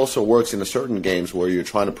 But that also works in certain games where you're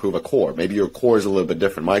trying to prove a core. Maybe your core is a little bit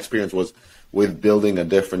different. My experience was with building a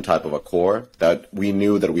different type of a core that we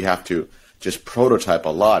knew that we have to just prototype a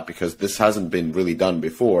lot because this hasn't been really done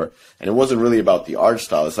before. And it wasn't really about the art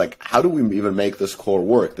style. It's like, how do we even make this core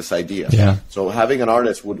work, this idea? Yeah. So having an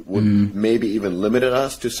artist would maybe even limit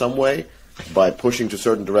us to some way by pushing to a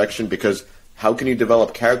certain direction, because how can you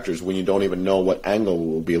develop characters when you don't even know what angle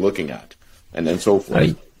we'll be looking at, and so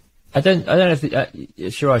forth? I don't know if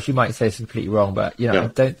Shiraj, you might say it's completely wrong, but I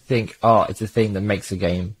don't think art is the thing that makes a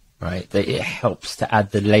game, right? That it helps to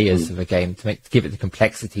add the layers of a game to give it the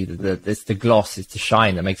complexity, it's the gloss, it's the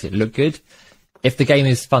shine that makes it look good. If the game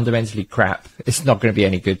is fundamentally crap, it's not going to be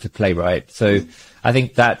any good to play, right? So I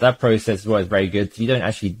think that process was very good. You don't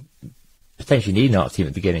actually potentially need an art team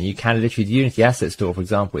at the beginning. You can literally, the Unity Asset Store, for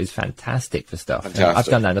example, is fantastic for stuff. I've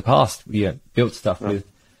done that in the past. Built stuff with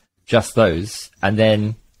just those, and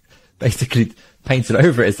then basically painted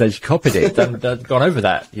over it as though you copied it, gone over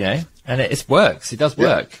that, and it works. It does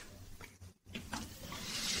work.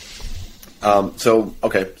 So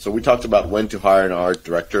we talked about when to hire an art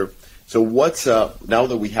director. So what's now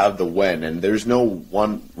that we have the when, and there's no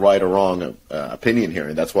one right or wrong opinion here,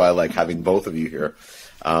 and that's why I like having both of you here.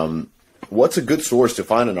 What's a good source to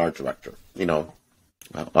find an art director?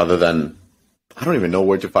 Other than, I don't even know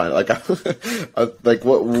where to find it.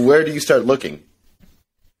 Where do you start looking?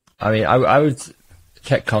 I mean, I would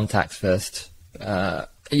check contacts first.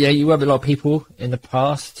 You work with a lot of people in the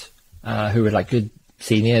past who were like good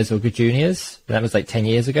seniors or good juniors. That was like 10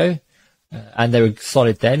 years ago. And they were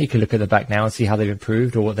solid then. You can look at the back now and see how they've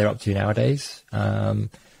improved or what they're up to nowadays.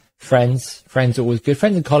 Friends are always good.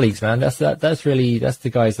 Friends and colleagues, man. That's the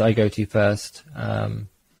guys that I go to first.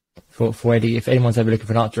 If anyone's ever looking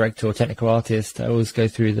for an art director or technical artist, I always go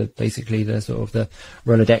through the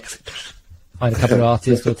Rolodex, find a couple of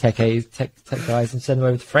artists or tech guys and send them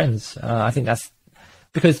over to friends. I think that's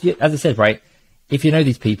because, as I said, right, if you know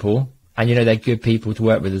these people and you know they're good people to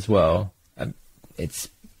work with as well, it's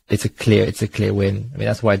it's a clear win. I mean,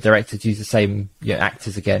 that's why directors use the same,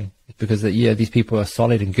 actors again, because these people are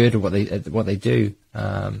solid and good at what they do.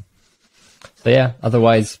 So yeah,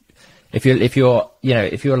 otherwise, if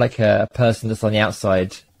you're like a person that's on the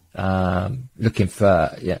outside, looking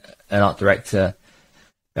for an art director,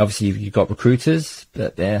 obviously you've got recruiters,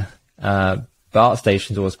 but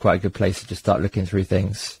ArtStation's always quite a good place to just start looking through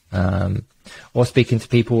things, or speaking to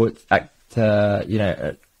people if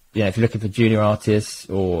you're looking for junior artists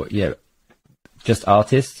or just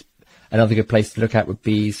artists. Another good place to look at would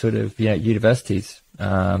be sort of universities,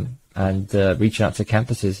 and reaching out to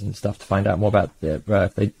campuses and stuff to find out more about if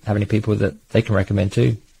they have any people that they can recommend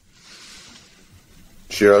too.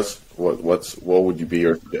 Shiraz, what would be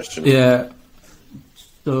your suggestion? Yeah.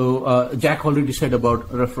 So Jack already said about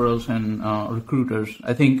referrals and recruiters.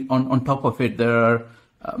 I think on top of it, there are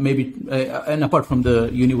maybe, and apart from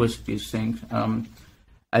the universities things,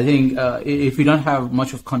 I think if you don't have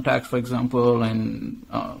much of contacts, for example, and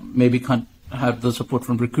maybe can't have the support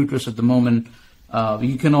from recruiters at the moment,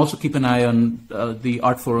 you can also keep an eye on the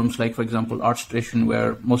art forums, like, for example, ArtStation,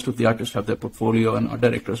 where most of the artists have their portfolio, and art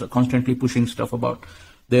directors are constantly pushing stuff about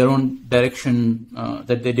their own direction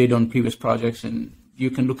that they did on previous projects. And you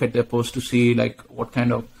can look at their posts to see like what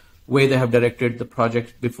kind of way they have directed the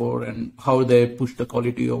project before and how they pushed the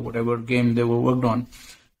quality or whatever game they were worked on.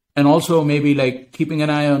 And also maybe like keeping an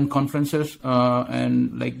eye on conferences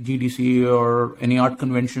and like GDC or any art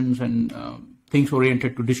conventions and things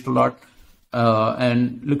oriented to digital art,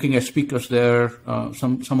 and looking at speakers there.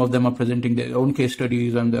 Some of them are presenting their own case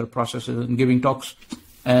studies and their processes and giving talks.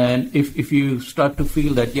 And if you start to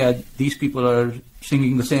feel that, these people are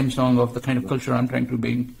singing the same song of the kind of culture I'm trying to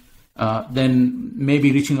bring, then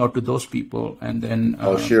maybe reaching out to those people and then.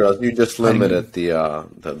 Shiraz, you just limited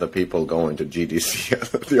the people going to GDC.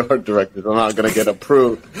 The art directors are not going to get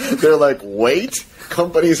approved. They're like, wait,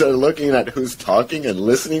 companies are looking at who's talking and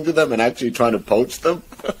listening to them and actually trying to poach them.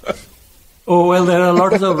 Oh, well, there are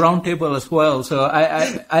lots of roundtable as well. So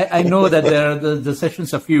I know that the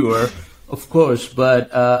sessions are fewer, of course,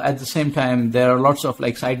 but at the same time, there are lots of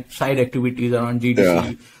like side activities around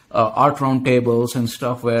GDC, art roundtables and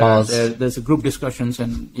stuff where there's a group discussions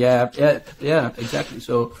and exactly.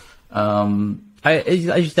 So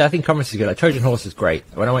I think conference is good. Like Trojan Horse is great.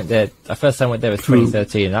 When I went there, the first time I went there was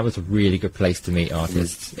 2013, and that was a really good place to meet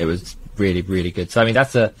artists. It was really, really good. So I mean,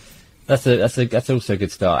 that's also a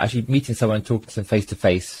good start. Actually meeting someone, talking to them face to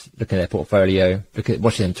face, looking at their portfolio,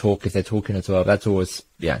 watching them talk if they're talking as well. That's always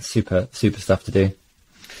super stuff to do.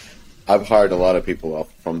 I've hired a lot of people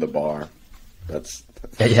up from the bar.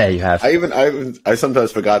 Yeah, you have. I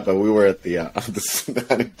sometimes forgot, but we were at this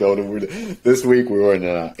anecdote. This week we were in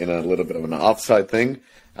a little bit of an offsite thing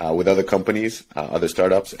with other companies, other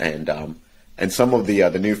startups, and some of the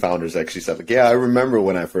new founders actually said, like, I remember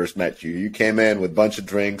when I first met you. You came in with a bunch of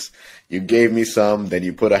drinks, you gave me some, then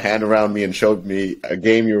you put a hand around me and showed me a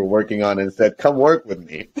game you were working on and said, come work with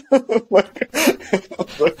me.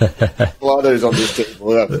 Others on this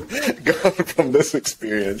table have gone from this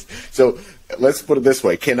experience. So let's put it this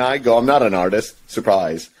way. Can I go? I'm not an artist.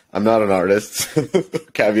 Surprise. I'm not an artist.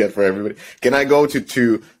 Caveat for everybody. Can I go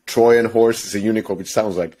to Trojan Horse is a unicorn, which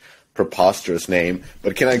sounds like preposterous name,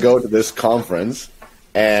 but can I go to this conference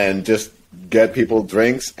and just get people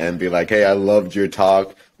drinks and be like, hey, I loved your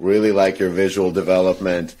talk, really like your visual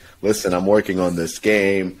development, listen, I'm working on this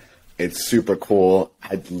game, it's super cool,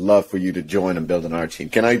 I'd love for you to join and build an art team.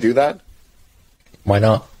 Can I do that? Why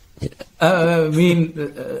not? Sorry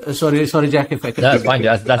Jack, if I could. No, it's fine.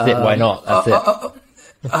 That's it. Why not? That's it.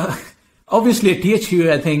 Obviously, at THU,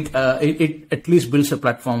 I think it at least builds a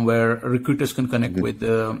platform where recruiters can connect with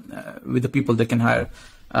the people they can hire.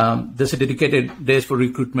 There's a dedicated days for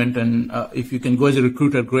recruitment, and if you can go as a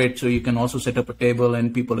recruiter, great. So you can also set up a table,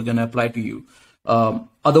 and people are going to apply to you.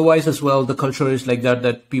 Otherwise, as well, the culture is like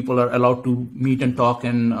that people are allowed to meet and talk.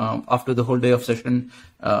 And after the whole day of session,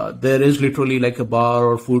 there is literally like a bar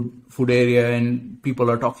or food area, and people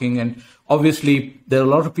are talking. And obviously, there are a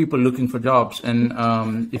lot of people looking for jobs. And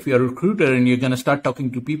if you're a recruiter and you're going to start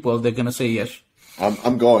talking to people, they're going to say yes.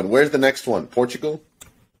 I'm going. Where's the next one? Portugal?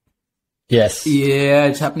 Yes. Yeah,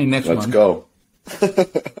 it's happening next month. Let's go.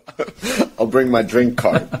 I'll bring my drink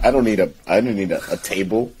card. I don't need a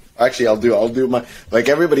table. Actually, I'll do my, like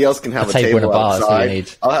everybody else can have a table in a bar,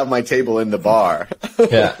 outside. I'll have my table in the bar.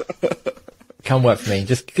 Yeah. Come work for me.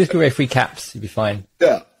 Just give away free caps. You'll be fine.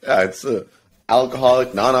 Yeah. It's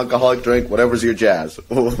alcoholic, non-alcoholic drink, whatever's your jazz.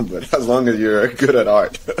 But as long as you're good at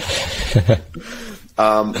art.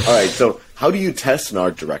 All right. So how do you test an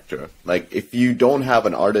art director? Like if you don't have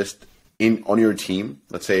an artist on your team.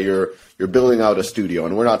 Let's say you're building out a studio,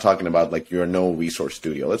 and we're not talking about like you're a no resource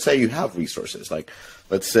studio. Let's say you have resources. Like,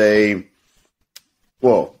 let's say,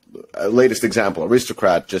 well, latest example,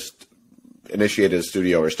 Aristocrat just initiated a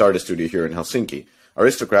studio or started a studio here in Helsinki.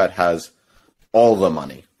 Aristocrat has all the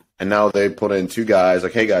money, and now they put in 2 guys.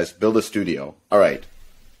 Like, hey guys, build a studio. All right,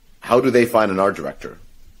 how do they find an art director?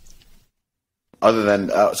 Other than,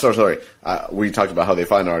 we talked about how they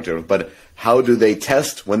find art directors, but how do they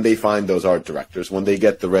test when they find those art directors? When they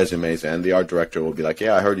get the resumes in, the art director will be like,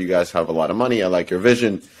 yeah, I heard you guys have a lot of money. I like your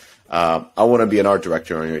vision. I want to be an art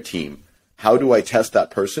director on your team. How do I test that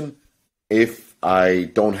person if I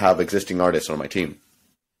don't have existing artists on my team?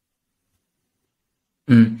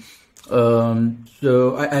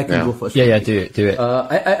 So I can go first. Yeah, do it.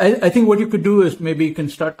 I think what you could do is maybe you can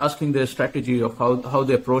start asking their strategy of how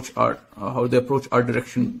they approach art, how they approach art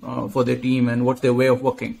direction for their team, and what's their way of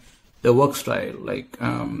working, their work style. Like,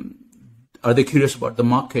 are they curious about the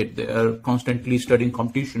market? They are constantly studying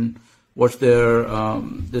competition. What's their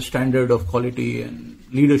the standard of quality and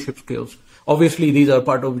leadership skills? Obviously, these are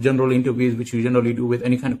part of general interviews, which you generally do with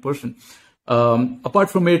any kind of person. Apart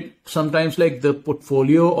from it, sometimes like the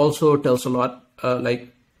portfolio also tells a lot.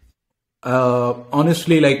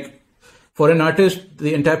 Honestly, like for an artist,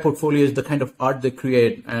 the entire portfolio is the kind of art they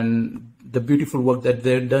create and the beautiful work that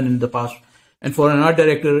they've done in the past. And for an art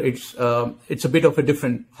director, it's a bit of a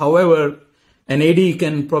different. However, an AD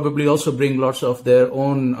can probably also bring lots of their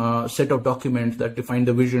own set of documents that define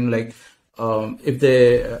the vision. Like if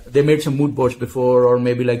they made some mood boards before, or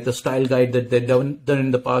maybe like the style guide that they've done in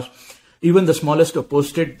the past. Even the smallest of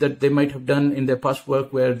post-it that they might have done in their past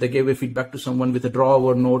work where they gave a feedback to someone with a draw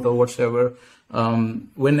or note or whatsoever.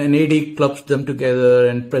 When an AD clubs them together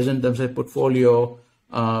and present them as a portfolio,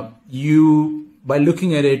 by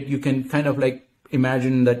looking at it, you can kind of like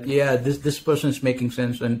imagine that, yeah, this person is making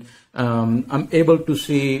sense. And I'm able to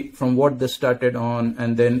see from what they started on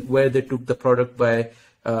and then where they took the product by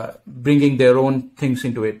bringing their own things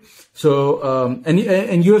into it. So,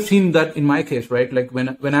 and you have seen that in my case, right? Like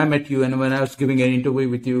when I met you and when I was giving an interview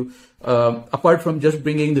with you, apart from just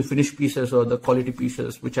bringing the finished pieces or the quality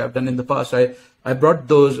pieces, which I've done in the past, I brought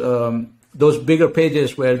those bigger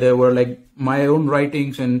pages where there were like my own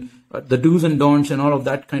writings and the do's and don'ts and all of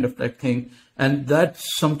that kind of like thing. And that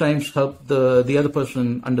sometimes helped the other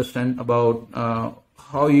person understand about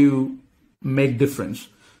how you make difference.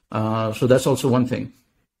 So that's also one thing.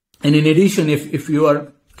 And in addition, if you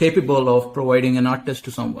are capable of providing an art test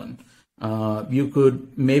to someone, you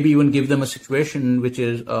could maybe even give them a situation which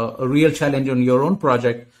is a real challenge on your own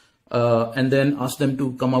project, and then ask them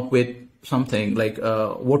to come up with something like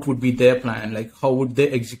what would be their plan, like how would they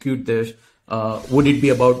execute this? Would it be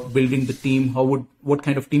about building the team? What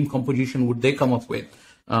kind of team composition would they come up with?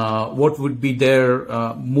 What would be their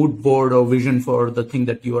mood board or vision for the thing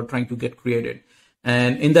that you are trying to get created?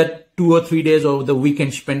 And in that 2 or 3 days of the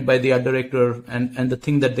weekend spent by the art director and the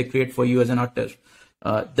thing that they create for you as an artist,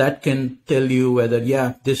 that can tell you whether,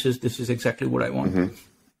 yeah, this is exactly what I want. Mm-hmm.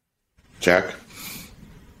 Jack?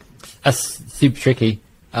 That's super tricky.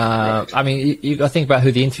 I mean, you got to think about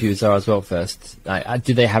who the interviewers are as well first. Like,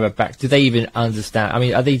 do they have do they even understand? I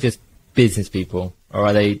mean, are they just business people,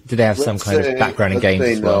 or do they have some kind of background in games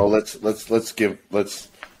as well? No,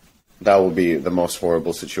 that will be the most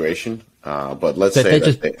horrible situation. But let's say they're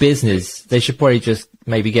just business. They should probably just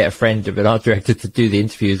maybe get a friend of an art director to do the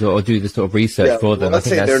interviews or do the sort of research for them. Let's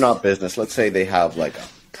say they're not business. Let's say they have like a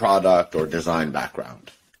product or design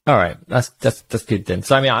background. All right, that's good then.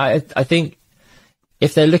 So I mean, I think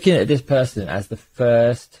if they're looking at this person as the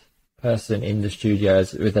first person in the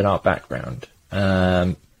studios with an art background,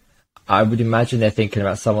 I would imagine they're thinking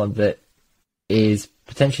about someone that is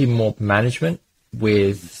potentially more management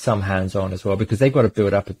with some hands-on as well, because they've got to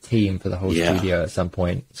build up a team for the whole studio at some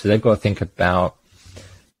point. So they've got to think about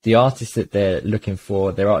the artists that they're looking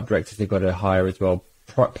for, their art directors they've got to hire as well.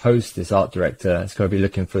 Post this art director, it's got to be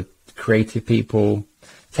looking for creative people,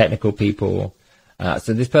 technical people.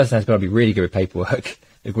 So this person has got to be really good with paperwork.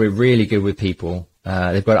 They've got to be really good with people.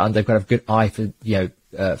 They've got to have a good eye for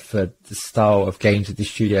for the style of games that the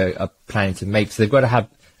studio are planning to make. So they've got to have.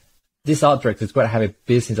 This art director's got to have a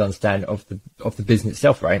business understanding of the business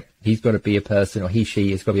itself, right? He's got to be a person, or she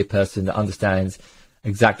has got to be a person that understands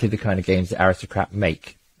exactly the kind of games that Aristocrat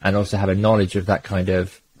make, and also have a knowledge of that kind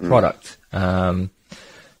of product.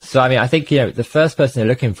 So, I mean, I think, the first person they're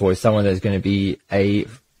looking for is someone that's going to be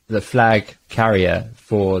the flag carrier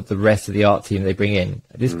for the rest of the art team they bring in.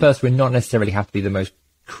 This person would not necessarily have to be the most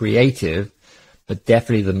creative, but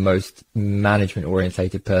definitely the most management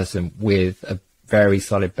orientated person with a very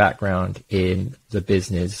solid background in the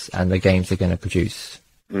business and the games they're going to produce.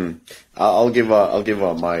 I'll give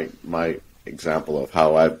my example of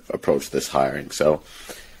how I've approached this hiring. So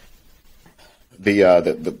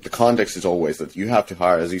the context is always that you have to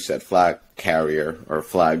hire, as you said, flag carrier or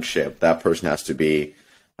flagship. That person has to be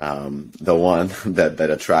the one that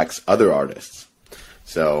attracts other artists.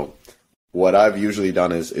 So what I've usually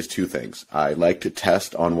done is two things. I like to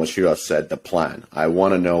test on what Shiraz said, the plan. I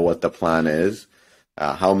want to know what the plan is,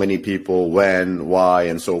 how many people, when, why,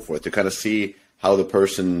 and so forth, to kind of see how the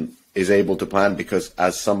person is able to plan, because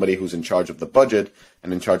as somebody who's in charge of the budget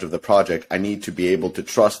and in charge of the project, I need to be able to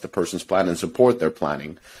trust the person's plan and support their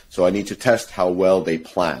planning. So I need to test how well they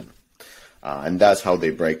plan. And that's how they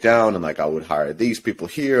break down. And like, I would hire these people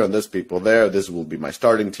here and this people there. This will be my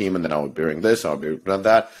starting team. And then I would be doing this, I'll be doing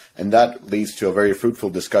that. And that leads to a very fruitful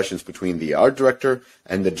discussions between the art director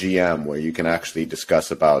and the GM, where you can actually discuss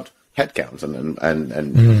about headcounts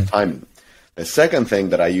and timing. The second thing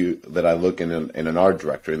that I look in an art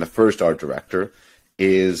director, in the first art director,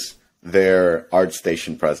 is their art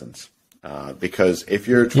station presence. Because if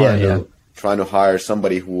you're trying to hire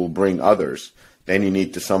somebody who will bring others, then you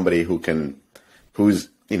need to somebody who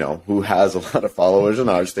has a lot of followers on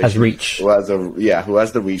ArtStation, has reach, who has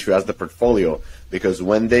the reach, who has the portfolio. Because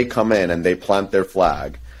when they come in and they plant their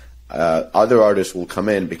flag, other artists will come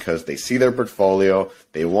in because they see their portfolio,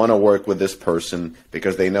 they want to work with this person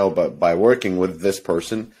because they know, but by working with this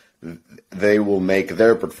person, they will make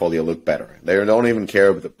their portfolio look better. They don't even care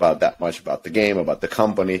about that much about the game, about the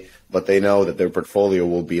company, but they know that their portfolio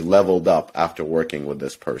will be leveled up after working with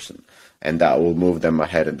this person. And that will move them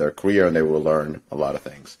ahead in their career, and they will learn a lot of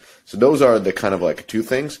things. So those are the kind of like two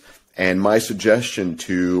things. And my suggestion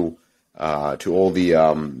to all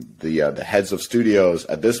the heads of studios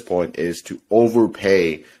at this point is to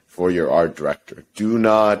overpay for your art director. Do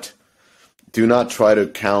not try to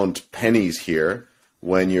count pennies here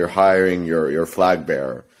when you're hiring your flag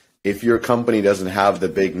bearer. If your company doesn't have the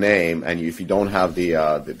big name, and if you don't have the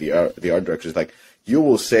art directors, like, you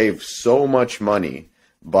will save so much money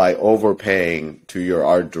by overpaying to your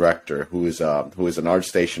art director, who is an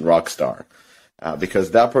ArtStation rock star,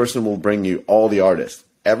 because that person will bring you all the artists.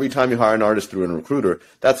 Every time you hire an artist through a recruiter,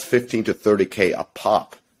 that's 15 to 30K a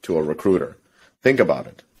pop to a recruiter. Think about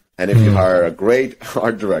it. And if you hire a great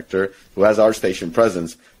art director who has ArtStation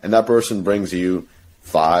presence, and that person brings you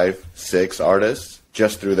 5, 6 artists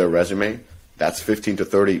just through their resume, that's 15 to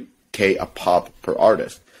 30K a pop per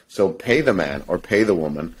artist. So pay the man or pay the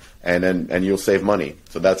woman, and you'll save money.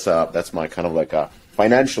 So that's my kind of like a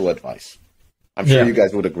financial advice. I'm sure you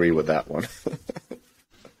guys would agree with that one.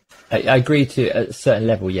 I agree to a certain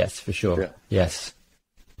level, yes, for sure. Yeah. Yes.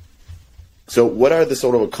 So what are the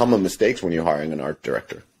sort of common mistakes when you're hiring an art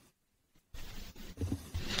director?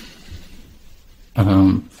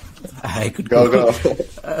 I could go.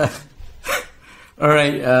 All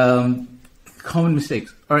right. Common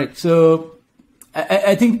mistakes. All right. So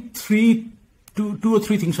I think two or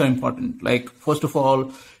three things are important. Like, first of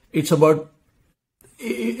all, it's about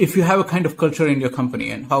if you have a kind of culture in your company,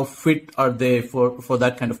 and how fit are they for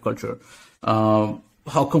that kind of culture.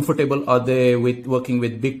 How comfortable are they with working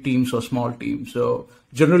with big teams or small teams? So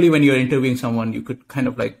generally, when you're interviewing someone, you could kind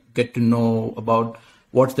of like get to know about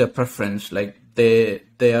what's their preference. Like, they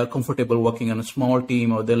are comfortable working on a small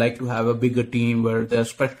team, or they like to have a bigger team where they're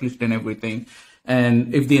specialists in everything.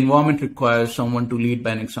 And if the environment requires someone to lead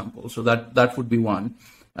by an example, so that would be one.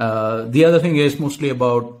 The other thing is mostly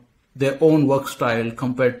about their own work style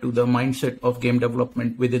compared to the mindset of game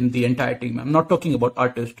development within the entire team. I'm not talking about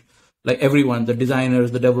artists, like everyone, the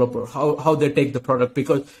designers, the developer, how they take the product,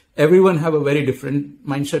 because everyone have a very different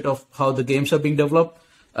mindset of how the games are being developed.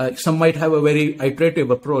 Some might have a very iterative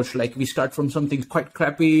approach, like we start from something quite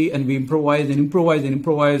crappy and we improvise,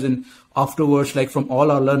 and afterwards, like from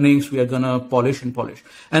all our learnings, we are going to polish.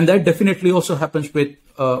 And that definitely also happens with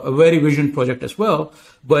a very vision project as well,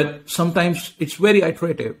 but sometimes it's very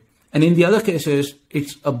iterative. And in the other cases,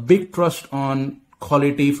 it's a big trust on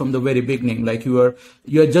quality from the very beginning. Like you are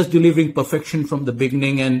just delivering perfection from the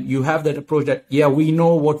beginning, and you have that approach that, we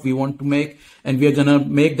know what we want to make, and we are going to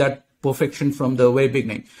make that perfection from the very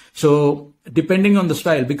beginning. So depending on the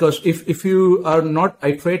style, because if you are not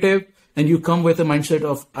iterative and you come with a mindset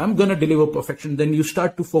of, I'm going to deliver perfection, then you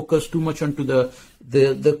start to focus too much onto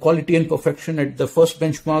the quality and perfection at the first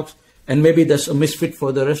benchmarks. And maybe there's a misfit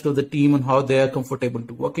for the rest of the team on how they are comfortable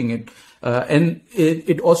to working it. And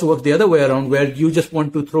it also works the other way around, where you just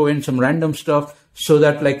want to throw in some random stuff so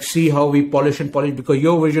that, like, see how we polish, because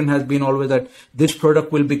your vision has been always that this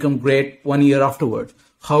product will become great 1 year afterwards.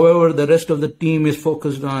 However, the rest of the team is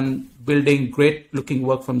focused on building great looking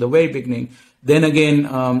work from the very beginning. Then again,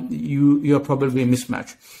 you're probably a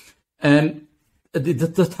mismatch. And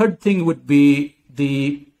the third thing would be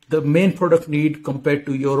the main product need compared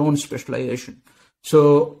to your own specialization.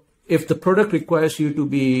 So if the product requires you to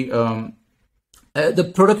be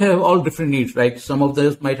the product have all different needs, right? Some of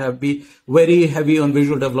those might be very heavy on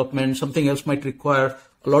visual development. Something else might require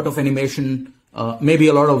a lot of animation, maybe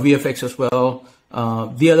a lot of VFX as well.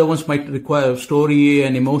 The other ones might require story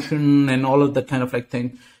and emotion and all of that kind of like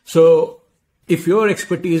thing. So if your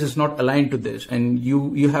expertise is not aligned to this and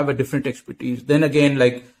you have a different expertise, then again,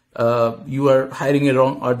 like you are hiring a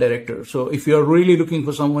wrong art director. So if you're really looking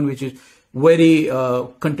for someone which is very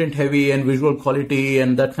content heavy and visual quality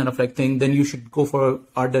and that kind of like thing, then you should go for an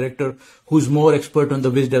art director who's more expert on the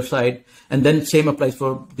viz dev side. And then same applies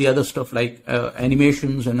for the other stuff like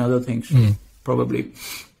animations and other things, probably.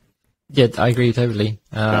 Yeah, I agree totally.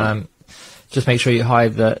 Just make sure you hire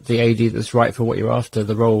the AD that's right for what you're after,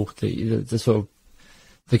 the role, the sort of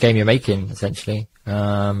the game you're making, essentially.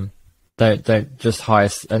 Don't just hire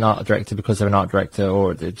an art director because they're an art director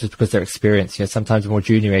or just because they're experienced. You know, sometimes a more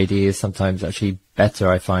junior AD is sometimes actually better,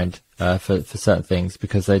 I find, for certain things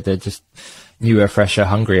because they're just newer, fresher,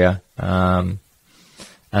 hungrier. And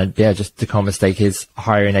yeah, just the common mistake is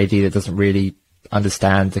hiring an AD that doesn't really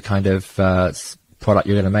understand the kind of product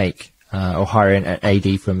you're going to make, or hiring an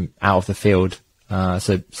AD from out of the field.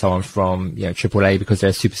 So someone from, you know, AAA because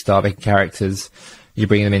they're a superstar making characters, you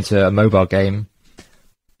bring them into a mobile game,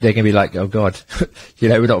 they're going to be like, oh God, you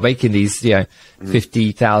know, we're not making these, you know,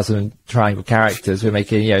 50,000 triangle characters. We're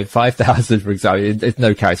making, you know, 5,000, for example. There's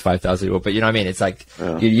no characters 5,000 anymore, but you know what I mean? It's like,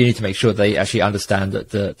 you need to make sure they actually understand that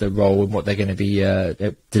the role and what they're going to be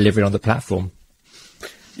delivering on the platform.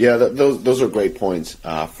 Yeah, those are great points.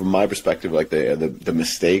 From my perspective, like the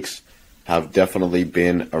mistakes have definitely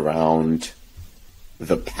been around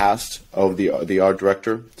the past of the art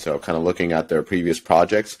director. So kind of looking at their previous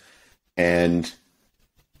projects, and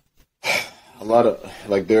a lot of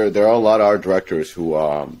like there are a lot of art directors who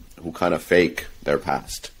kind of fake their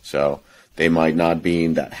past. So they might not be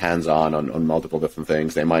that hands-on on multiple different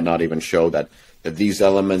things. They might not even show that these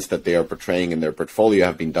elements that they are portraying in their portfolio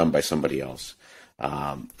have been done by somebody else.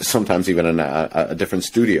 Sometimes even in a different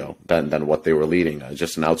studio than what they were leading,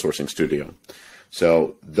 just an outsourcing studio.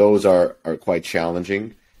 So those are quite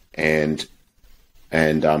challenging, and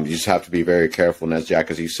you just have to be very careful. And as Jack,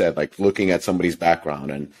 as you said, like looking at somebody's background,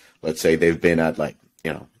 and let's say they've been at like,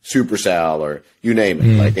 you know, Supercell or you name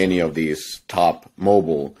it, like any of these top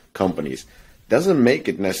mobile companies, doesn't make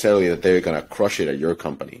it necessarily that they're going to crush it at your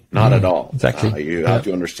company. Not at all. Exactly. You have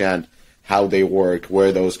to understand how they worked,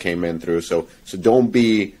 where those came in through. So don't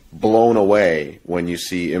be blown away when you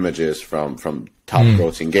see images from top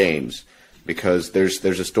grossing games, because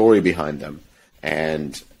there's a story behind them,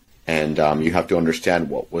 and you have to understand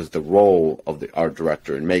what was the role of the art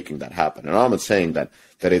director in making that happen. And I'm not saying that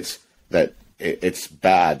it's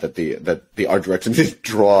bad that the art director didn't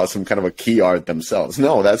draw some kind of a key art themselves.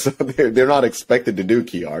 No, they're not expected to do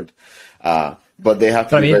key art, but they have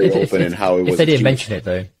to be very open in how it was. If they didn't mention it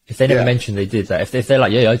though, if they never mentioned they did that, if they're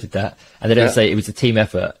like, yeah, I did that, and they don't say it was a team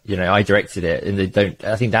effort, you know, I directed it, and they don't,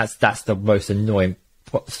 I think that's the most annoying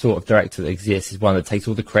sort of director that exists, is one that takes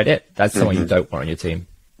all the credit. That's someone you don't want on your team.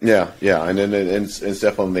 Yeah, and it's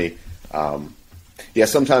definitely,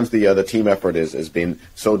 sometimes the team effort is being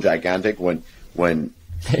so gigantic when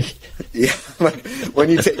like when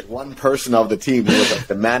you take one person of the team who was like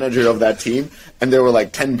the manager of that team, and there were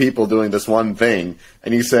like 10 people doing this one thing,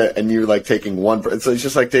 and you're like taking one person. So it's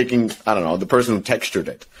just like taking, I don't know, the person who textured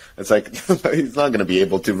it. It's like he's not going to be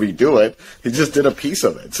able to redo it. He just did a piece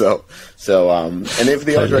of it. So and if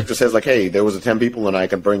the art director says like, hey, there was 10 people and I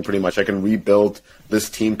can rebuild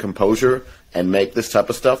this team composure and make this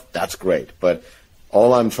type of stuff, that's great. But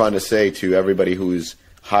all I'm trying to say to everybody who's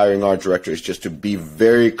hiring art directors is just to be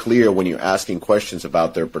very clear when you're asking questions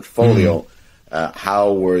about their portfolio.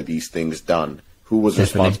 How were these things done? Who was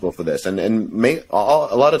responsible for this? And a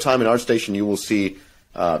lot of time in ArtStation you will see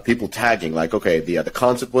people tagging like, okay, the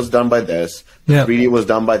concept was done by this, the 3D was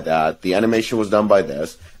done by that, the animation was done by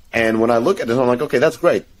this. And when I look at it, I'm like, okay, that's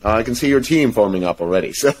great. I can see your team forming up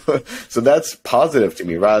already. So that's positive to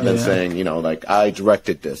me, rather than saying, you know, like, I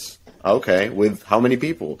directed this. Okay, with how many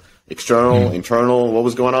people? External, internal, what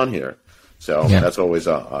was going on here? So that's always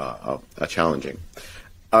a challenging.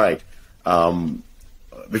 All right.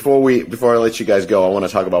 Before I let you guys go, I want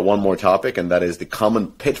to talk about one more topic, and that is the common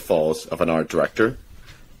pitfalls of an art director.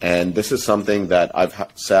 And this is something that I've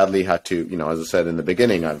sadly had to, you know, as I said in the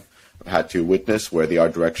beginning, I've had to witness where the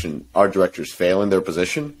art directors fail in their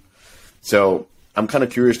position. So I'm kind of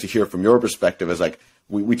curious to hear from your perspective, as like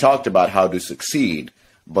we talked about how to succeed,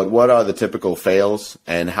 but what are the typical fails,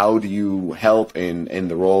 and how do you help in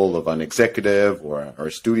the role of an executive or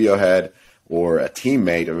a studio head or a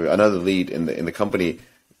teammate or another lead in the company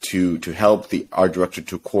to help the art director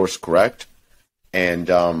to course correct? And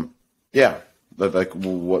like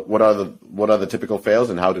what are the typical fails,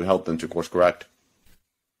 and how to help them to course correct?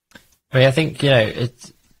 I mean, I think,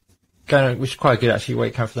 it's kind of, which is quite good actually, where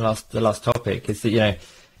it comes from the last topic, is that,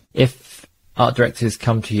 if art directors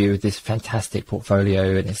come to you with this fantastic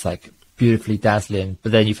portfolio and it's like beautifully dazzling,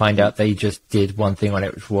 but then you find out they just did one thing on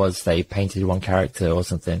it, which was they painted one character or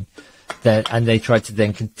something, and they try to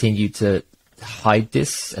then continue to hide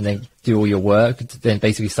this and then do all your work, then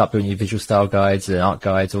basically start building your visual style guides and art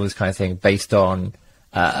guides, all this kind of thing, based on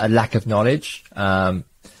a lack of knowledge.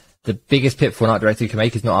 The biggest pitfall an art director can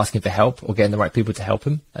make is not asking for help or getting the right people to help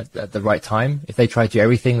them at the right time. If they try to do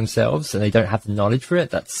everything themselves and they don't have the knowledge for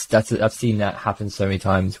it, I've seen that happen so many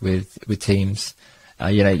times with teams.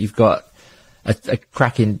 You've got a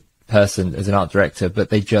cracking person as an art director,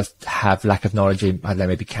 but they just have lack of knowledge in, I don't know,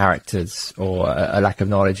 maybe characters, or a lack of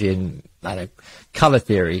knowledge in, I don't know, color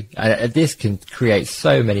theory. This can create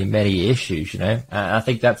so many issues, and I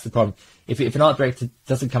think that's the problem. If an art director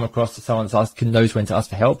doesn't come across to someone that knows when to ask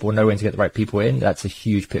for help or know when to get the right people in, that's a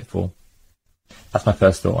huge pitfall. That's my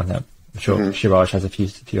first thought on that. I'm sure Shiraj has a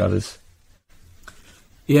few others.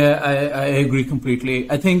 Yeah, I agree completely.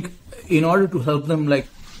 I think in order to help them, like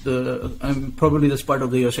probably that's part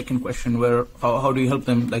of your second question, where how do you help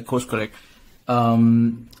them like course correct?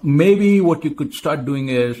 Maybe what you could start doing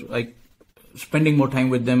is like spending more time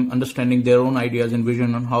with them, understanding their own ideas and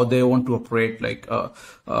vision on how they want to operate, like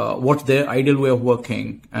what's their ideal way of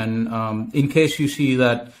working. And in case you see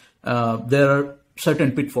that there are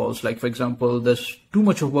certain pitfalls, like for example, there's too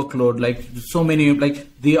much of workload, like so many, like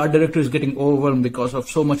the art director is getting overwhelmed because of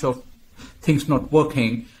so much of things not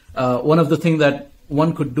working. One of the things that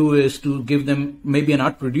one could do is to give them maybe an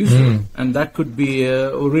art producer, and that could be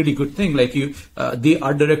a really good thing. Like the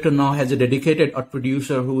art director now has a dedicated art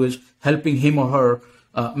producer who is helping him or her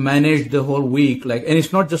manage the whole week. Like, and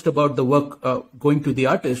it's not just about the work going to the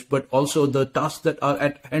artist, but also the tasks that are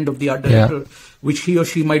at hand of the art director, which he or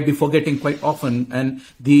she might be forgetting quite often. And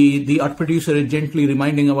the art producer is gently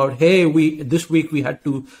reminding about, hey, this week we had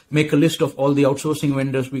to make a list of all the outsourcing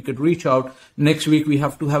vendors we could reach out. Next week we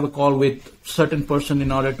have to have a call with certain person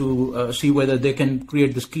in order to see whether they can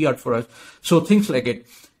create this key art for us. So things like it.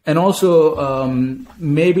 And also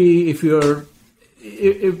maybe if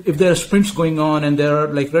there are sprints going on and there are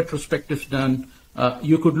like retrospectives done,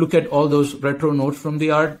 you could look at all those retro notes from the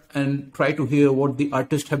art and try to hear what the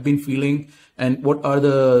artists have been feeling and what are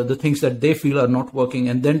the things that they feel are not working,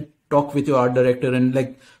 and then talk with your art director and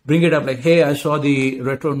like bring it up like, hey, I saw the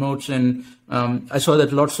retro notes and I saw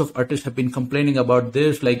that lots of artists have been complaining about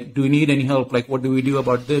this. Like, do you need any help? Like, what do we do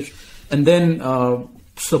about this? And then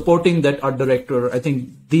supporting that art director. I think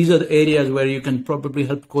these are the areas where you can probably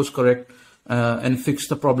help course correct and fix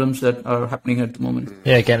the problems that are happening at the moment.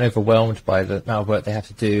 Yeah, getting overwhelmed by the amount of work they have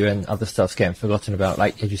to do, and other stuff's getting forgotten about.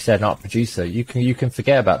 Like, as you said, an art producer, you can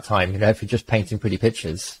forget about time. If you're just painting pretty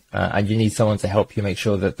pictures, and you need someone to help you make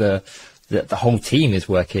sure that the whole team is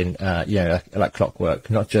working, like clockwork,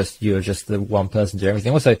 not just you're just the one person doing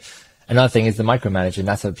everything. Also, another thing is the micromanaging.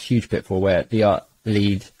 That's a huge pitfall where the art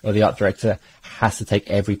lead or the art director has to take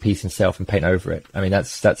every piece himself and paint over it. I mean,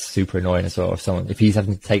 that's super annoying as well.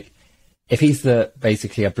 If he's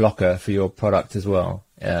basically a blocker for your product as well,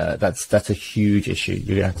 that's a huge issue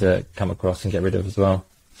you're gonna have to come across and get rid of as well.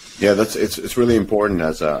 Yeah, it's really important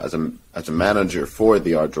as a manager for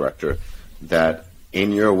the art director that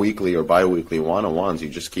in your weekly or bi-weekly one-on-ones, you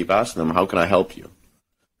just keep asking them, how can I help you?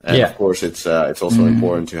 And of course, it's also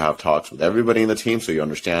important to have talks with everybody in the team so you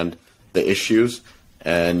understand the issues.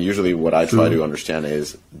 And usually what I try to understand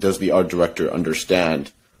is, does the art director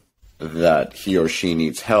understand that he or she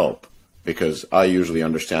needs help? Because I usually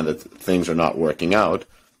understand that things are not working out.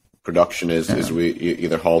 Production is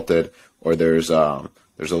either halted, or there's a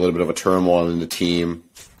little bit of a turmoil in the team.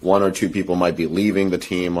 One or two people might be leaving the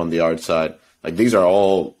team on the art side. Like, these are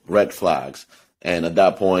all red flags. And at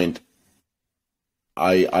that point,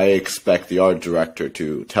 I expect the art director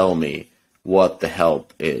to tell me what the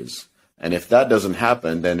help is. And if that doesn't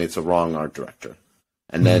happen, then it's a wrong art director.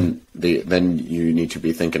 And then you need to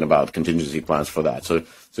be thinking about contingency plans for that. So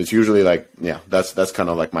it's usually like, that's kind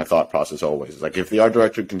of like my thought process always. Like, if the art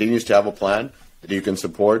director continues to have a plan that you can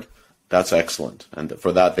support, that's excellent. And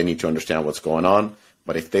for that, they need to understand what's going on.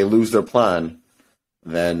 But if they lose their plan,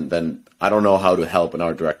 then I don't know how to help an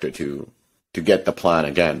art director to get the plan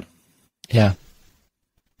again. Yeah.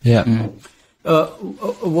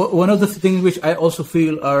 One of the things which I also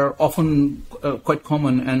feel are often quite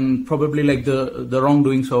common and probably like the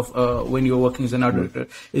wrongdoings of when you're working as an art director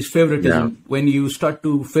is favoritism. Yeah. When you start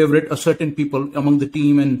to favorite a certain people among the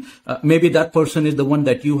team, and maybe that person is the one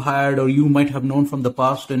that you hired or you might have known from the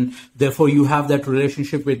past, and therefore you have that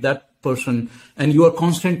relationship with that person, and you are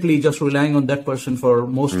constantly just relying on that person for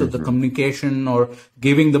most of the communication or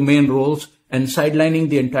giving the main roles and sidelining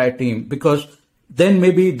the entire team, because then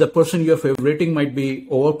maybe the person you're favoriting might be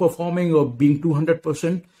overperforming or being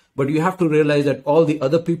 200%, but you have to realize that all the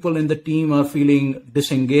other people in the team are feeling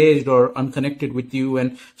disengaged or unconnected with you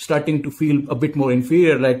and starting to feel a bit more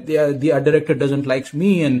inferior. Like the art director doesn't like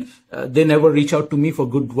me, and they never reach out to me for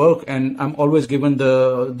good work, and I'm always given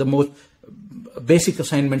the most basic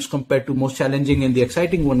assignments compared to most challenging and the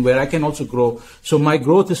exciting one where I can also grow. So my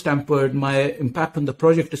growth is tempered, my impact on the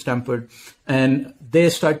project is tempered, and they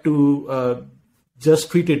start to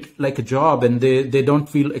just treat it like a job, and they don't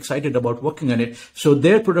feel excited about working on it. So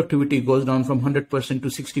their productivity goes down from 100% to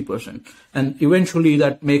 60%. And eventually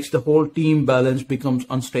that makes the whole team balance becomes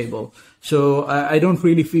unstable. So I don't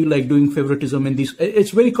really feel like doing favoritism in these.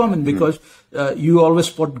 It's very common because you always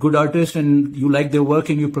spot good artists and you like their work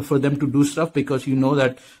and you prefer them to do stuff because you know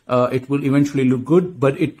that it will eventually look good,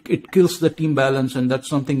 but it kills the team balance, and that's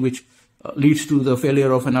something which leads to the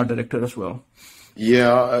failure of an art director as well.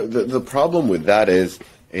 Yeah, the problem with that is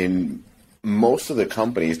in most of the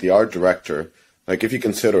companies, the art director, like if you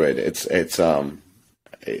consider it, it's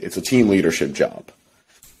a team leadership job,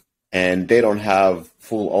 and they don't have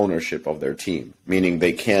full ownership of their team, meaning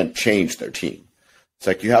they can't change their team. It's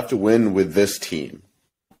like you have to win with this team,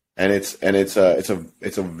 and it's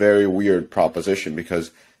a very weird proposition,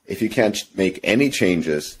 because if you can't make any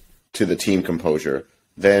changes to the team composure,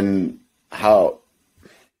 then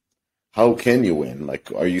how can you win?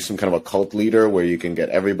 Like, are you some kind of a cult leader where you can get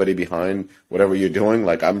everybody behind whatever you're doing?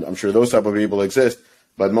 Like, I'm sure those type of people exist,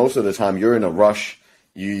 but most of the time you're in a rush.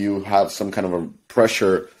 You have some kind of a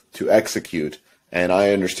pressure to execute. And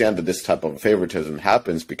I understand that this type of favoritism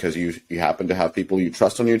happens because you happen to have people you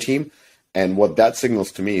trust on your team. And what that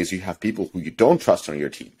signals to me is you have people who you don't trust on your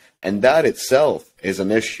team. And that itself is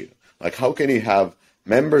an issue. Like, how can you have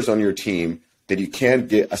members on your team that you can't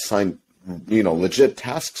get assigned legit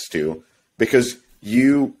tasks to, because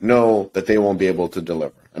you know that they won't be able to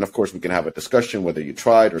deliver? And of course, we can have a discussion whether you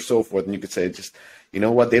tried or so forth, and you could say, just, you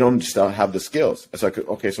know what, they don't just have the skills. It's like,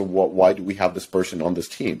 okay, so why do we have this person on this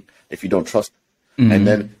team if you don't trust them? Mm-hmm. And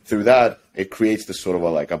then through that, it creates this sort of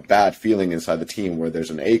a bad feeling inside the team where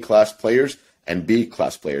there's an A-class players and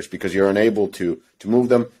B-class players, because you're unable to move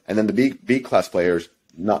them. And then the B-class players,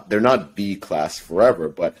 they're not B-class forever,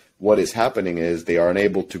 but what is happening is they are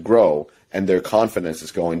unable to grow, and their confidence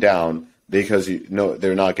is going down because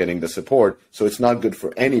they're not getting the support. So it's not good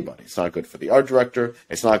for anybody. It's not good for the art director.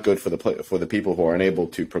 It's not good for the people who are unable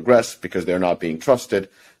to progress because they're not being trusted,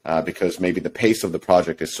 because maybe the pace of the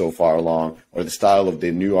project is so far along, or the style of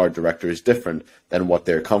the new art director is different than what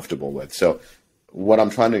they're comfortable with. So what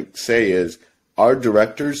I'm trying to say is art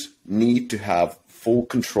directors need to have full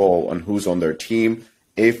control on who's on their team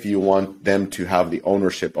if you want them to have the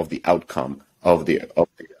ownership of the outcome of the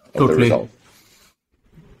result.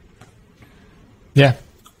 Yeah,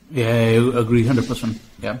 I agree 100%.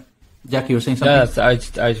 Yeah, Jack, you were saying something?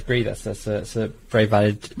 No, I agree. That's a very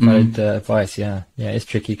valid advice. Yeah, it's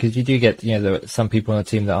tricky because you do get some people on the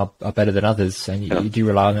team that are better than others, and you do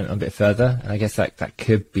rely on them a bit further. And I guess that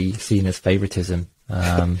could be seen as favoritism.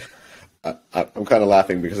 I'm kind of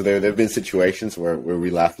laughing because there have been situations where we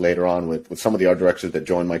laughed later on with some of the art directors that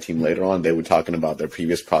joined my team later on. They were talking about their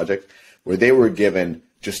previous project where they were given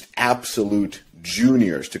just absolute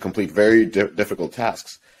juniors to complete very difficult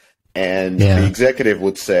tasks. And the executive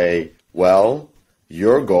would say, well,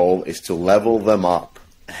 your goal is to level them up.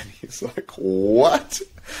 And he's like, what?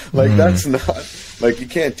 Like, that's not, like, you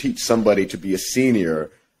can't teach somebody to be a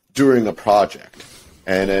senior during a project.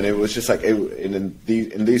 And it was just like, in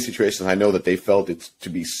these situations, I know that they felt it to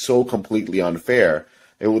be so completely unfair.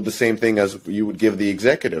 It was the same thing as you would give the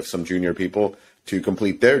executive some junior people to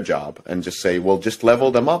complete their job and just say, well, just level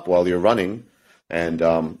them up while you're running. And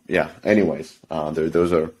anyways,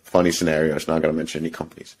 those are funny scenarios. Not going to mention any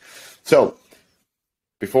companies. So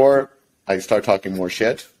before I start talking more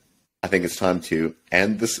shit, I think it's time to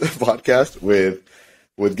end this podcast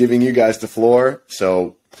with giving you guys the floor.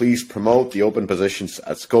 So please promote the open positions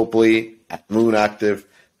at Scopely, at Moon Active,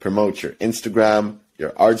 promote your Instagram, your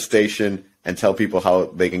ArtStation, and tell people how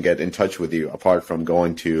they can get in touch with you apart from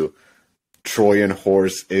going to Trojan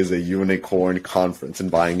Horse is a Unicorn conference and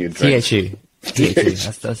buying you drinks. THU.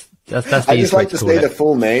 That's I just like to say the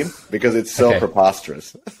full name because it's so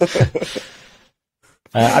preposterous.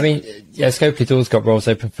 I mean, yeah, Scopely Door's got roles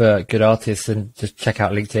open for good artists, and just check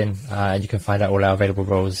out LinkedIn, and you can find out all our available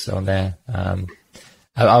roles on there.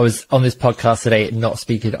 I was on this podcast today, not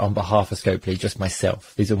speaking on behalf of Scopely, just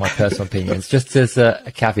myself. These are my personal opinions, just as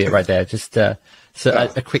a caveat right there, just a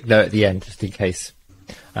quick note at the end, just in case.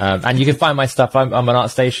 And you can find my stuff. I'm on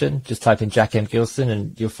ArtStation. Just type in Jack M. Gilson,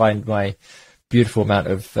 and you'll find my beautiful amount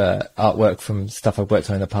of artwork from stuff I've worked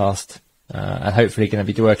on in the past. And hopefully going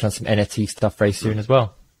to be working on some NFT stuff very soon as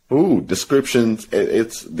well. Ooh, descriptions.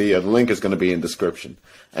 It's the link is going to be in description.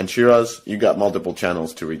 And Shiraz, you got multiple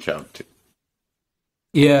channels to reach out to.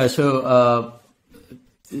 Yeah, so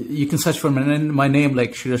you can search for my name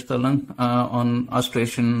like Shiraz Talang on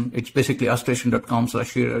ArtStation. It's basically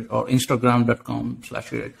artstation.com/Shiraz or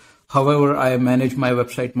Instagram.com/Shiraz. However, I manage my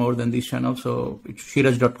website more than these channels, so it's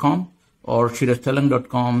Shiraz.com or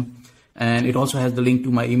ShirazTalang.com. And it also has the link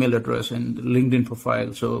to my email address and LinkedIn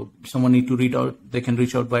profile. So if someone need to reach out, they can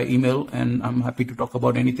reach out by email, and I'm happy to talk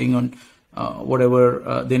about anything on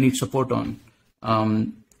whatever they need support on.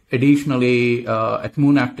 Additionally, at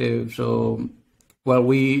Moon Active, so well,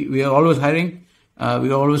 we are always hiring. We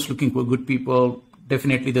are always looking for good people.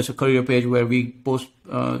 Definitely, there's a career page where we post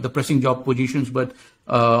the pressing job positions, but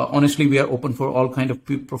honestly, we are open for all kind of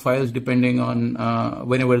profiles depending on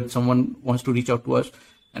whenever someone wants to reach out to us.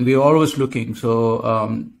 And we are always looking. So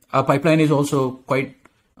our pipeline is also quite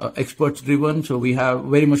experts driven. So we have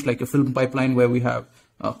very much like a film pipeline where we have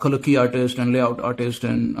color key artists and layout artists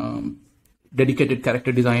and dedicated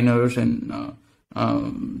character designers and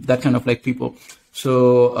that kind of like people.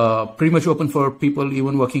 So pretty much open for people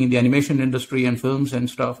even working in the animation industry and films and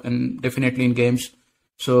stuff, and definitely in games.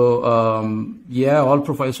 So yeah, all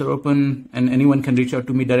profiles are open, and anyone can reach out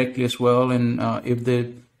to me directly as well. And if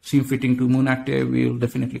they seem fitting to Moon Active, we'll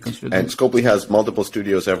definitely consider them. And Scopely has multiple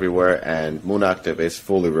studios everywhere, and Moon Active is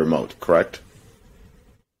fully remote, correct?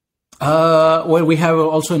 Well, we have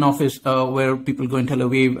also an office where people go in Tel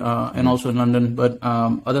Aviv and also in London. But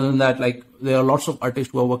other than that, like there are lots of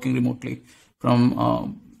artists who are working remotely from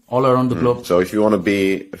all around the globe. So if you want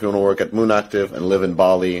to work at Moon Active and live in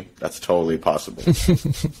Bali, that's totally possible.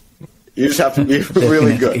 You just have to be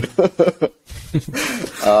really good.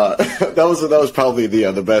 That was probably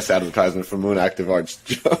the best advertisement for Moon Active Arts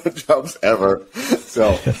jobs ever.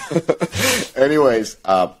 So, anyways,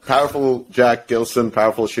 powerful Jack Gilson,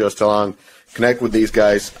 powerful Shiraz Talang. Connect with these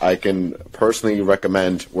guys. I can personally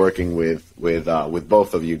recommend working with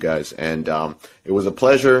both of you guys, and it was a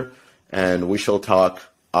pleasure. And we shall talk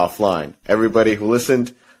offline. Everybody who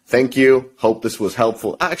listened, thank you. Hope this was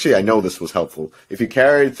helpful. Actually, I know this was helpful. If you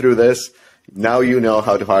carried through this, now you know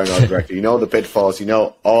how to hire an art director. You know the pitfalls. You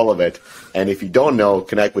know all of it. And if you don't know,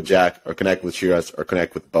 connect with Jack or connect with Shiraz or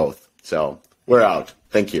connect with both. So we're out.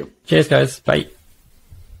 Thank you. Cheers, guys. Bye.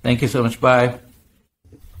 Thank you so much. Bye.